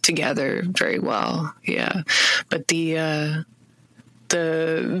plays together very well. Yeah. But the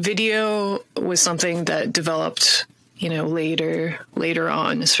video was something that developed, later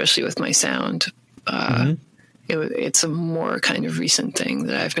on, especially with my sound. It's a more kind of recent thing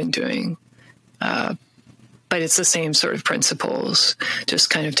that I've been doing. But it's the same sort of principles,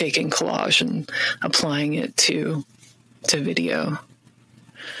 just kind of taking collage and applying it to video.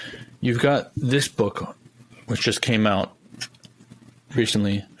 You've got this book, which just came out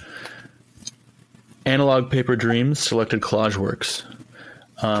recently, Analog Paper Dreams, Selected Collage Works.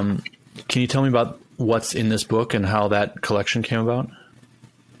 Can you tell me about what's in this book and how that collection came about?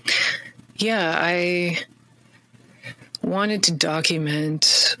 Yeah, I wanted to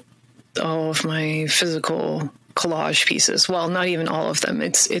document all of my physical collage pieces. Well, not even all of them.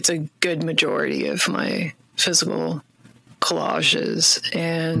 It's a good majority of my physical collages.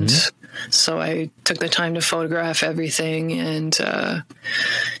 And so I took the time to photograph everything. And,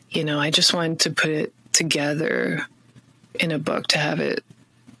 I just wanted to put it together in a book to have it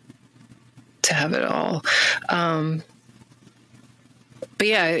all. But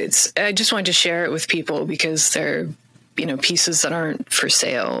yeah, I just wanted to share it with people because they're, pieces that aren't for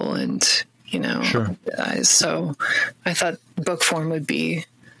sale and, Sure. So I thought book form would be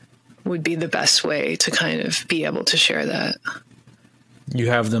the best way to kind of be able to share that. You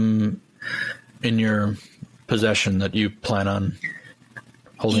have them in your possession that you plan on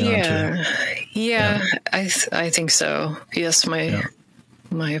holding on to? Yeah, I think so. Yes, my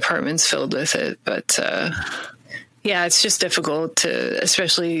apartment's filled with it, but yeah, it's just difficult to,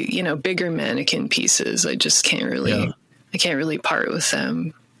 especially, bigger mannequin pieces. I just can't really part with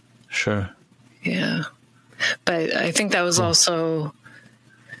them. Sure. Yeah. But I think that was also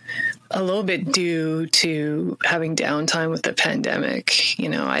a little bit due to having downtime with the pandemic.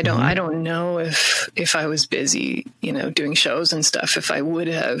 I don't know if I was busy, doing shows and stuff, if I would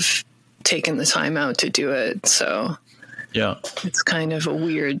have taken the time out to do it. So yeah, it's kind of a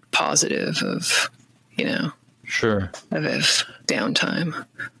weird positive of, sure, of downtime.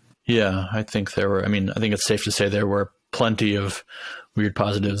 Yeah, I think I think it's safe to say there were plenty of weird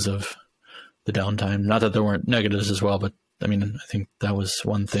positives of the downtime. Not that there weren't negatives as well, but I think that was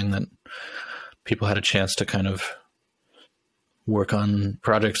one thing that people had a chance to kind of work on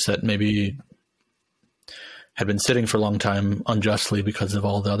projects that maybe had been sitting for a long time unjustly because of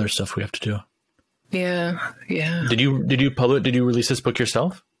all the other stuff we have to do. Yeah. Yeah. Did you release this book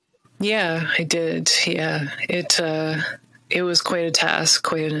yourself? Yeah, I did. Yeah. It was quite a task,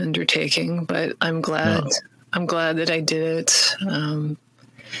 quite an undertaking, but I'm glad that I did it.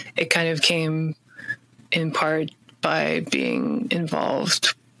 It kind of came in part by being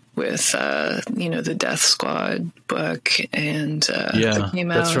involved with, the Death Squad book and that came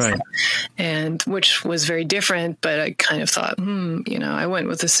out. That's right. And which was very different, but I kind of thought, I went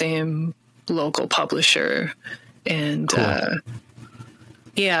with the same local publisher and, cool.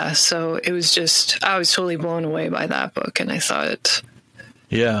 So it was just, I was totally blown away by that book. And I thought,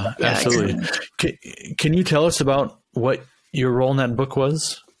 absolutely. Can you tell us about what your role in that book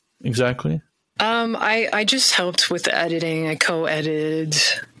was exactly? I just helped with the editing. I co-edited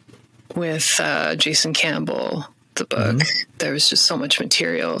with Jason Campbell the book. Mm-hmm. There was just so much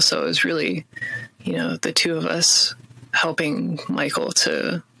material, so it was really, the two of us helping Michael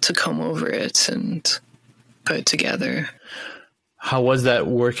to comb over it and put it together. How was that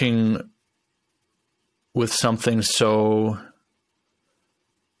working with something so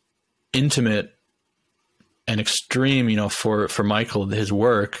intimate and extreme, for Michael, his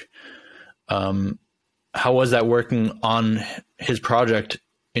work? How was that working on his project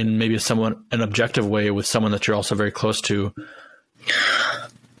in maybe an objective way with someone that you're also very close to?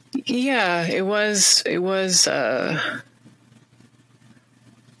 Yeah, it was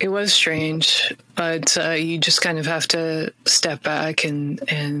strange, but you just kind of have to step back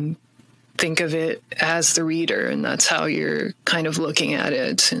and think of it as the reader, and that's how you're kind of looking at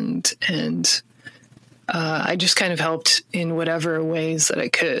it. And I just kind of helped in whatever ways that I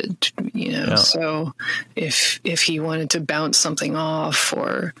could, So if he wanted to bounce something off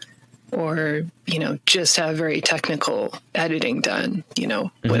or just have very technical editing done,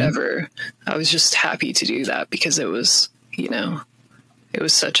 whatever, I was just happy to do that because it was, it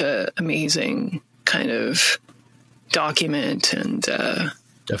was such a amazing kind of document and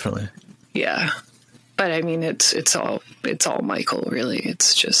definitely. Yeah. But it's all Michael, really.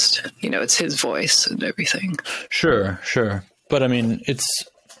 It's just, it's his voice and everything. Sure. But it's,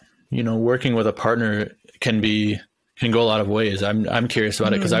 working with a partner can go a lot of ways. I'm curious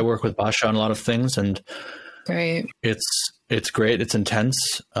about it because I work with Basha on a lot of things, and right. It's great. It's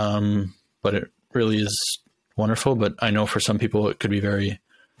intense. But it really is wonderful. But I know for some people it could be very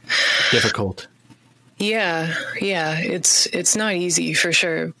difficult. Yeah. It's not easy for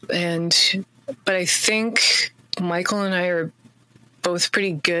sure. But I think Michael and I are both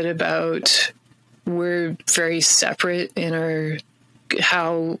pretty good about, we're very separate in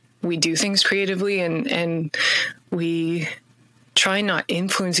how we do things creatively, and we try not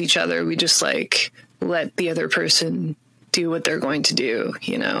influence each other. We just let the other person do what they're going to do,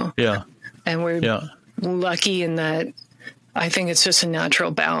 Yeah. And we're lucky in that I think it's just a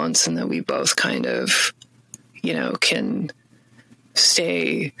natural balance, and that we both kind of, can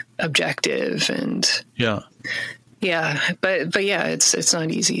stay objective and Yeah. But yeah, it's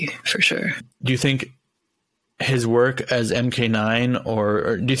not easy for sure. Do you think his work as MK9,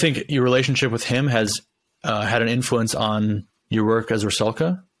 or do you think your relationship with him has had an influence on your work as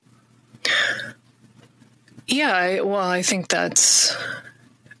RUSALKA? Yeah, I think that's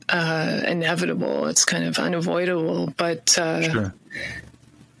inevitable. It's kind of unavoidable, but Sure.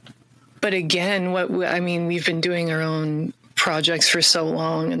 but again, we've been doing our own projects for so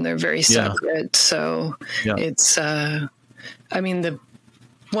long, and they're very separate. So it's, the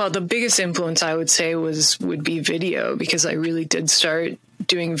biggest influence I would say would be video, because I really did start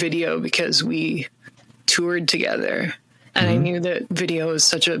doing video because we toured together. And I knew that video was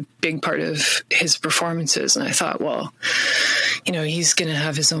such a big part of his performances. And I thought, well, he's going to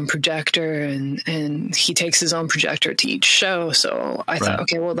have his own projector, and he takes his own projector to each show. So I thought,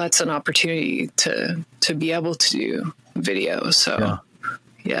 okay, well, that's an opportunity to be able to do video. So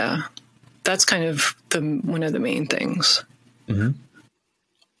yeah, that's kind of one of the main things. Mm-hmm.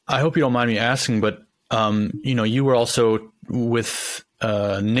 I hope you don't mind me asking, but, you were also with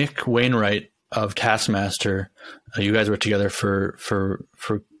Nick Wainwright of Taskmaster. You guys were together for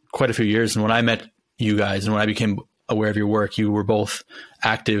quite a few years. And when I met you guys and when I became aware of your work, you were both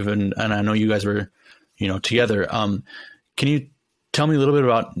active, and I know you guys were, together. Can you tell me a little bit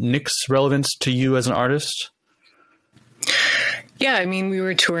about Nick's relevance to you as an artist? Yeah, we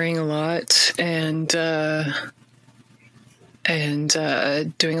were touring a lot and doing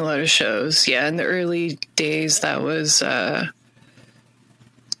a lot of shows. Yeah, in the early days, that was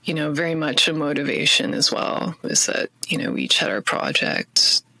very much a motivation as well, is that, we each had our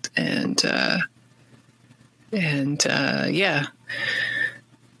projects and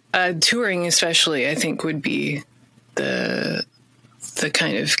touring especially, I think, would be the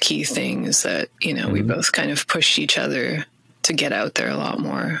kind of key thing, is that, we both kind of pushed each other to get out there a lot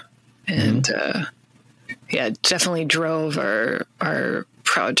more. And, it definitely drove our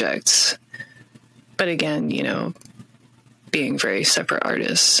projects. But again, being very separate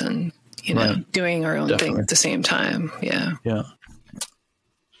artists and, doing our own thing at the same time. Yeah. Yeah.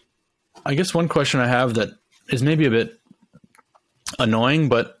 I guess one question I have that is maybe a bit annoying,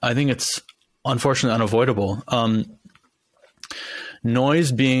 but I think it's unfortunately unavoidable.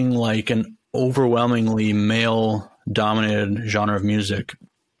 Noise being like an overwhelmingly male dominated genre of music,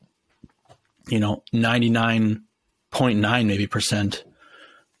 99.9 maybe %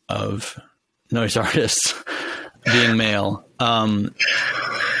 of noise artists being male.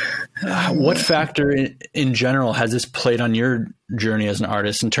 What factor in general has this played on your journey as an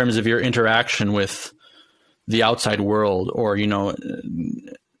artist in terms of your interaction with the outside world, or,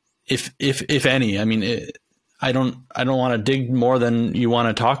 if any? I don't want to dig more than you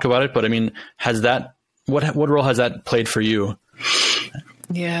want to talk about it, but has that, what role has that played for you?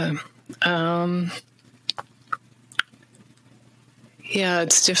 Yeah.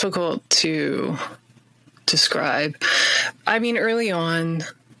 It's difficult to describe. Early on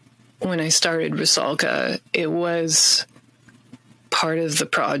when I started RUSALKA, it was part of the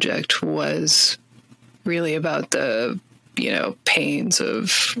project was really about the, pains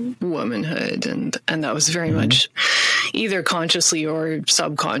of womanhood. And that was very much either consciously or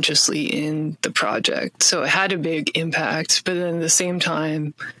subconsciously in the project. So it had a big impact, but then at the same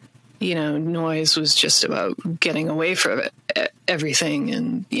time, noise was just about getting away from everything.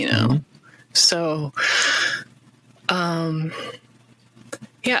 And, so,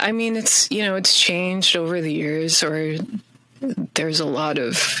 it's changed over the years, or there's a lot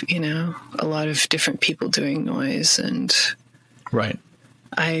of different people doing noise, and right.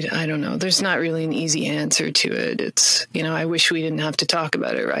 I don't know. There's not really an easy answer to it. It's, I wish we didn't have to talk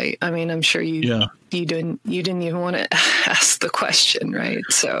about it. Right. I'm sure you didn't even want to ask the question. Right.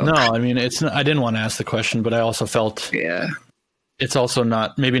 So no, I didn't want to ask the question, but I also felt, it's also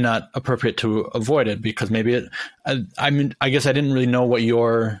maybe not appropriate to avoid it, because maybe I guess I didn't really know what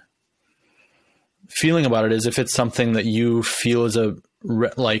your feeling about it is. If it's something that you feel is an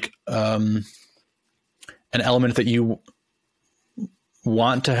element that you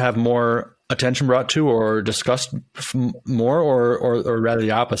want to have more attention brought to or discussed more, or rather the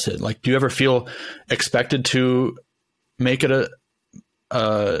opposite? Like, do you ever feel expected to make it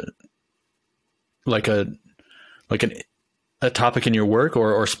a topic in your work,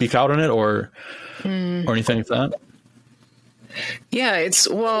 or speak out on it, or anything like that? Yeah,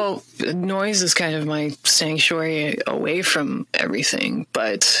 noise is kind of my sanctuary away from everything,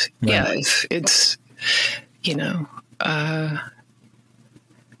 but it's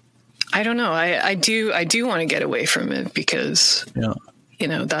I don't know. I do want to get away from it, because,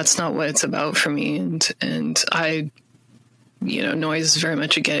 that's not what it's about for me. And noise is very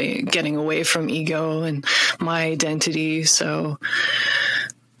much a getting away from ego and my identity. So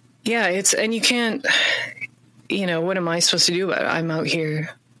yeah, and you can't, what am I supposed to do about it? I'm out here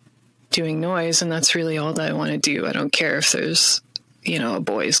doing noise, and that's really all that I want to do. I don't care if there's, a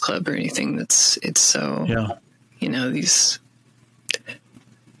boys club or anything. It's so, these,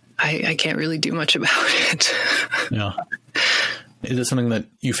 I can't really do much about it. Yeah. Is it something that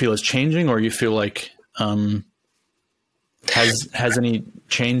you feel is changing, or you feel like, has any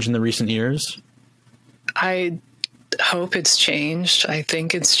change in the recent years? I hope it's changed. I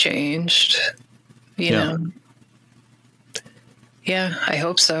think it's changed, know. Yeah, I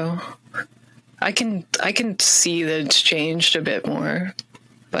hope so. I can see that it's changed a bit more,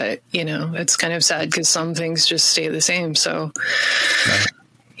 but it's kind of sad because some things just stay the same. So right.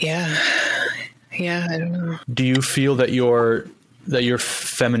 Yeah, I don't know. Do you feel that your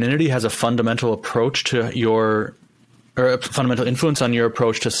femininity has a fundamental approach to or a fundamental influence on your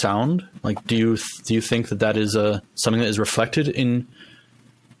approach to sound? Like, do you think that is something that is reflected in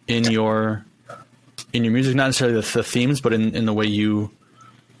your music, not necessarily the themes, but in the way you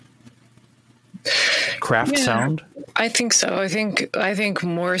craft sound? I think so. I think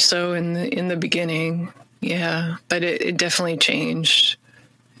more so in the beginning. Yeah, but it definitely changed.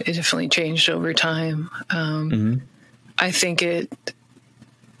 It definitely changed over time. I think it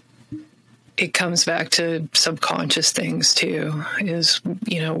comes back to subconscious things too, is,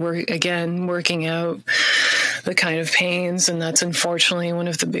 we're again working out the kind of pains. And that's unfortunately one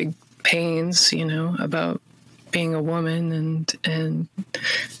of the big pains, about being a woman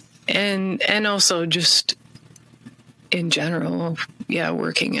and also just in general,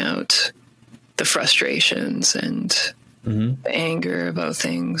 working out the frustrations and the anger about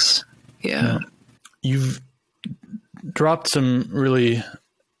things. Yeah. You've dropped some really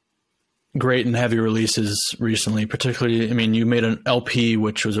great and heavy releases recently, particularly, you made an LP,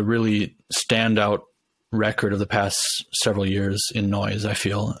 which was a really standout record of the past several years in noise, I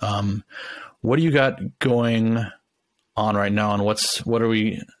feel. What do you got going on right now, and what are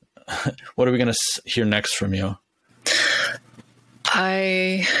we going to hear next from you?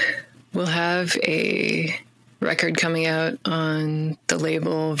 I will have a record coming out on the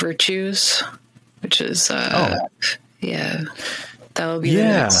label Virtues, which is that'll be the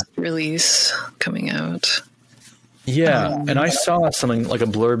next release coming out. And I saw something like a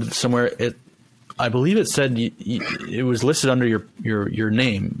blurb somewhere. I believe it said it was listed under your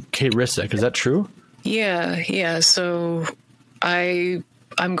name, Kate Rissiek. Is that true? Yeah. So I'm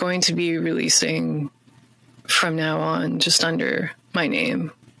going to be releasing from now on just under my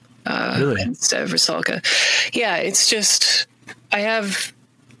name, really? Instead of RUSALKA. Yeah, it's just I have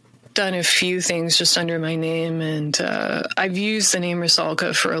done a few things just under my name, and I've used the name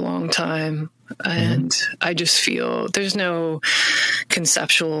RUSALKA for a long time, and I just feel there's no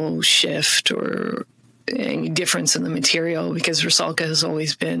conceptual shift or any difference in the material because RUSALKA has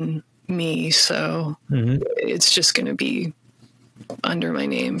always been me, so it's just going to be under my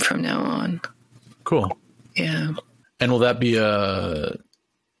name from now on. Cool. Yeah. And will that be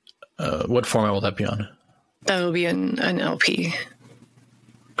what format will that be on? That'll be an LP.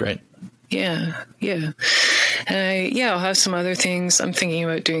 Great. Yeah. And I'll have some other things. I'm thinking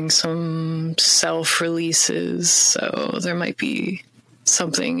about doing some self-releases, so there might be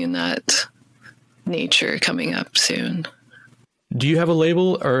something in that nature coming up soon. Do you have a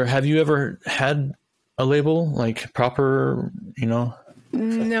label, or have you ever had a label, like proper,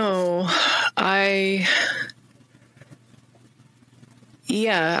 No,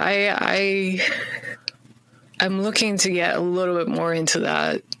 I'm looking to get a little bit more into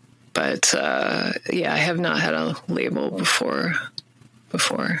that, but I have not had a label before.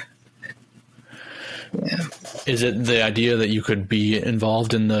 Yeah. Is it the idea that you could be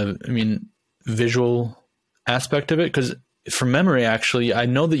involved in the, visual aspect of it? Because from memory, actually, I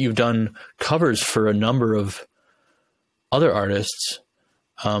know that you've done covers for a number of other artists.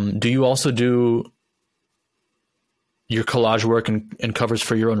 Do you also do your collage work and covers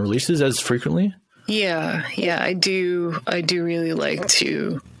for your own releases as frequently? Yeah, I do. I do really like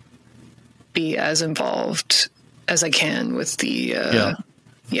to be as involved as I can with the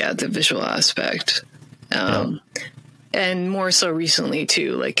the visual aspect. And more so recently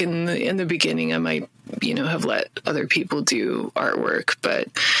too. Like in the beginning, I might have let other people do artwork, but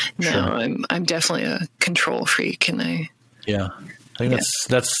now I'm definitely a control freak, and I think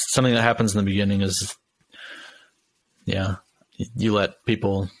that's something that happens in the beginning. Is you let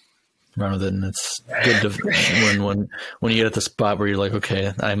people run with it, and it's good to when you get at the spot where you're like,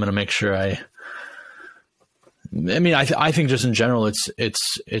 okay, I'm going to make sure I think just in general,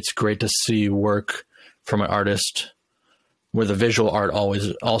 it's great to see work from an artist where the visual art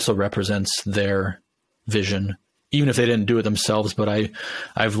always also represents their vision, even if they didn't do it themselves. But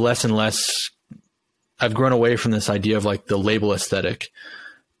I've less and less, I've grown away from this idea of like the label aesthetic,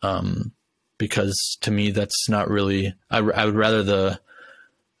 because to me, that's not really, I would rather the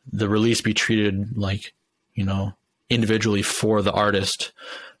release be treated like, you know, individually for the artist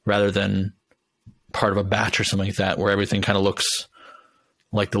rather than part of a batch or something like that, where everything kind of looks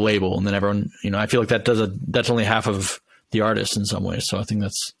like the label. And then everyone, you know, I feel like that's only half of the artist in some ways. So I think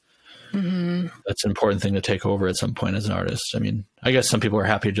that's an important thing to take over at some point as an artist. I mean, I guess some people are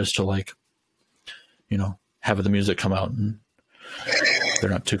happy just to like, you know, have the music come out and they're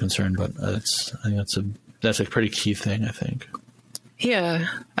not too concerned, but I think that's a pretty key thing, I think. Yeah,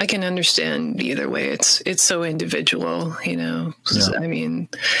 I can understand either way. It's so individual, you know. Yeah. I mean,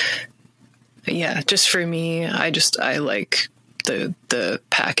 yeah, just for me, I like the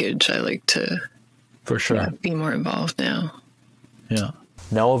package. I like to, for sure, be more involved now. Yeah.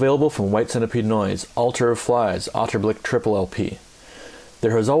 Now available from White Centipede Noise, Altar of Flies, Otterblick Triple LP.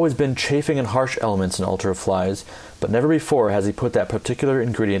 There has always been chafing and harsh elements in Altar of Flies, but never before has he put that particular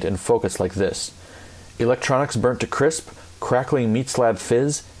ingredient in focus like this. Electronics burnt to crisp, crackling meat slab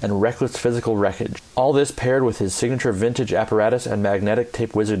fizz, and reckless physical wreckage. All this paired with his signature vintage apparatus and magnetic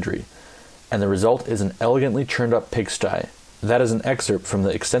tape wizardry. And the result is an elegantly churned up pigsty. That is an excerpt from the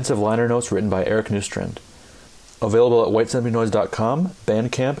extensive liner notes written by Eric Neustrand. Available at whitecentipedenoise.com,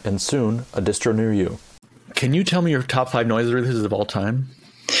 Bandcamp, and soon, a distro near you. Can you tell me your top 5 noise releases of all time?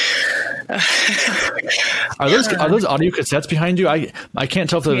 Are those audio cassettes behind you? I can't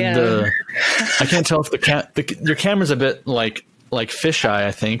tell if I can't tell if your camera's a bit like fisheye,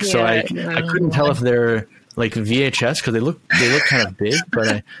 I think. So I couldn't tell if they're like VHS because they look kind of big,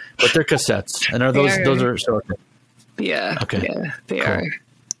 but they're cassettes. And are those are so okay. Yeah. Okay. Yeah,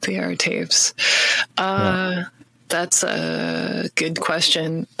 they are tapes. That's a good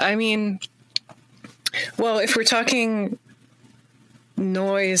question. I mean, well, if we're talking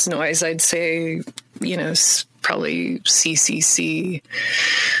noise, I'd say, you know, probably CCC,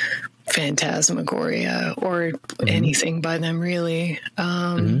 Phantasmagoria, or anything by them, really.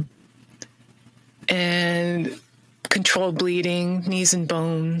 And Controlled Bleeding, Knees and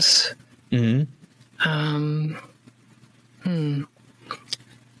Bones.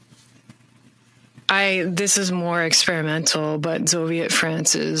 This is more experimental, but Soviet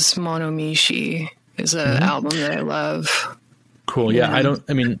France's Monomichi is an album that I love. Cool. Yeah.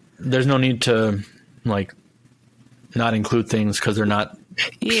 There's no need to like not include things because they're not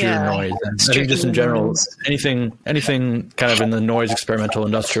pure noise. And I think just in general, anything kind of in the noise, experimental,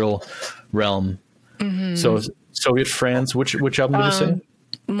 industrial realm. So Soviet France, which album did you say?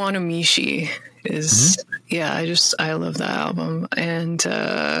 Monomichi is, I love that album. And,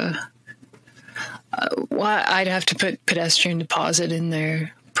 I'd have to put Pedestrian Deposit in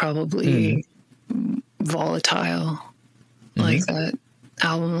there, probably. Volatile, like that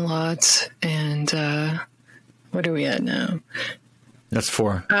album a lot. And what are we at now? That's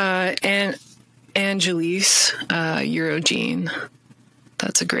 4. And Angelise, Eurogene.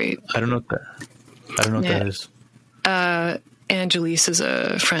 That's a great. I don't know what that is. Angelise is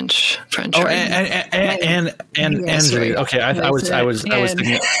a French. Oh, and Angelise. Right. Okay, I was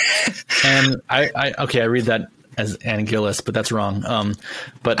thinking, and I read that as Angelus, but that's wrong.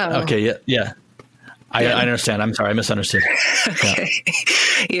 Okay, yeah. I understand. I'm sorry, I misunderstood. Okay.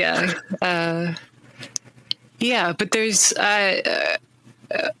 Yeah. But there's I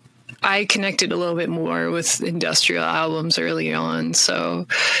connected a little bit more with industrial albums early on, so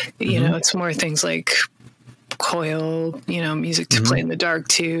you know, it's more things like Coil, you know, Music to Play in the Dark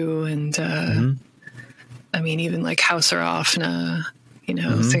too, and I mean, even like House or Offna, you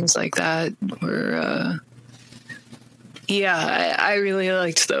know, things like that were. I really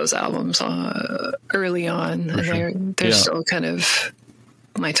liked those albums early on, and they're still kind of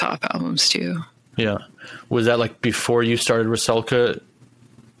my top albums too. Yeah, was that like before you started RUSALKA,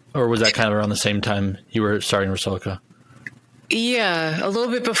 or was that kind of around the same time you were starting RUSALKA? Yeah, a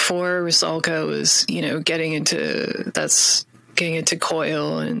little bit before RUSALKA was, you know, getting into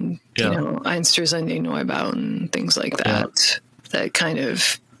Coil and you know, Einstürzende Neubau and things like that. That kind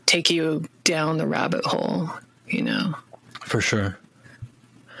of take you down the rabbit hole, you know. For sure.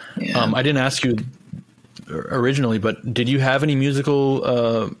 Yeah. I didn't ask you originally, but did you have any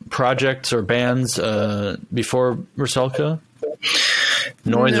musical projects or bands before RUSALKA?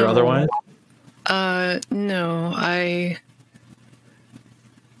 Noise or otherwise? No,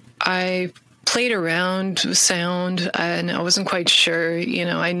 I played around with sound, and I wasn't quite sure.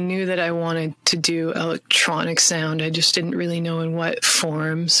 I knew that I wanted to do electronic sound. I just didn't really know in what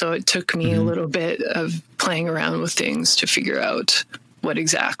form. So it took me a little bit of playing around with things to figure out what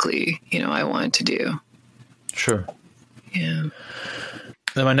exactly, I wanted to do. Sure. Yeah.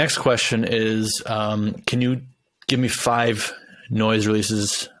 Then my next question is, can you give me 5 noise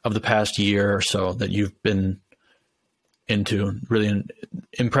releases of the past year or so that you've been into, really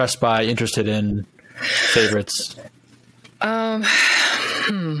impressed by, interested in, favorites? I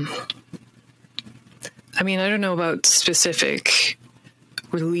mean, I don't know about specific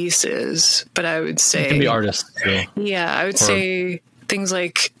releases, but I would say... It can be artists. So. Yeah, I would say things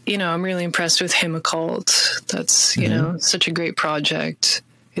like, I'm really impressed with Him Occult. That's, such a great project.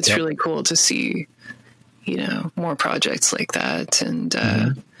 It's really cool to see, more projects like that. And,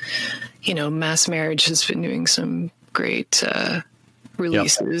 Mass Marriage has been doing some great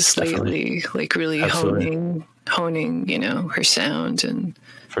releases lately, like really honing, her sound. And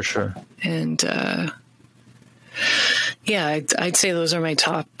for sure. And, I'd say those are my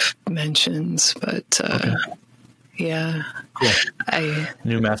top mentions, but, yeah. Cool.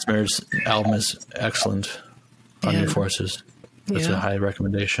 New Mass Marriage album is excellent on New Forces. That's a high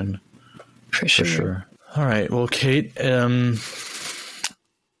recommendation. For sure. All right. Well, Kate,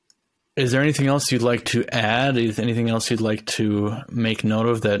 is there anything else you'd like to add? Is anything else you'd like to make note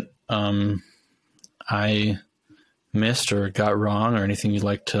of that I missed or got wrong, or anything you'd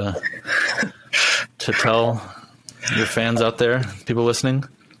like to tell your fans out there, people listening?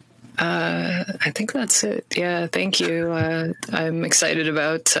 I think that's it. Yeah, thank you. I'm excited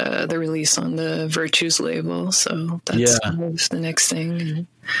about the release on the Virtues label, so that's the next thing.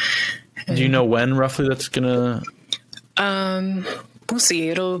 And do you know when roughly that's gonna? We'll see.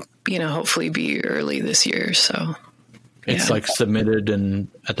 It'll hopefully be early this year. So it's like submitted and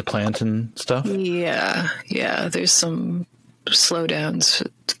at the plant and stuff. Yeah. There's some slowdowns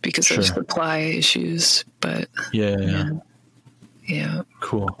because of supply issues, but yeah.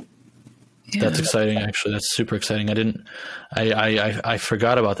 Cool. Yeah. That's exciting. Actually, that's super exciting. I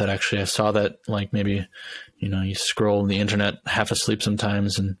forgot about that. Actually, I saw that, like, maybe, you scroll on the internet half asleep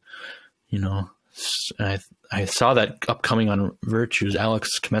sometimes, and, I saw that upcoming on Virtues,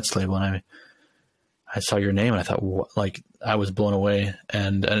 Alex Kmet's label, and I saw your name, and I thought, like, I was blown away.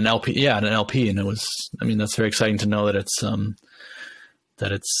 And an LP, an LP, and it was, that's very exciting to know that it's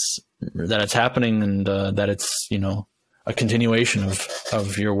happening, and that it's, a continuation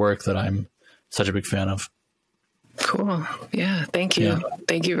of your work that I'm such a big fan of. Cool. Yeah. Thank you. Yeah.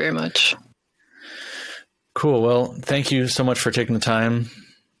 Thank you very much. Cool. Well, thank you so much for taking the time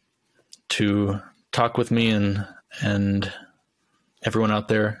to talk with me and everyone out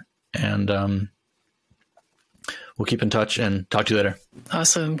there. And we'll keep in touch and talk to you later.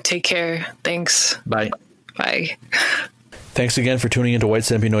 Awesome. Take care. Thanks. Bye. Bye. Thanks again for tuning into White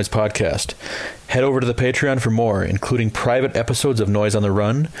Stampy Noise Podcast. Head over to the Patreon for more, including private episodes of Noise on the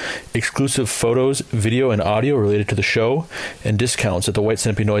Run, exclusive photos, video, and audio related to the show, and discounts at the White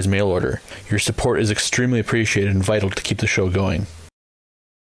Stampy Noise mail order. Your support is extremely appreciated and vital to keep the show going.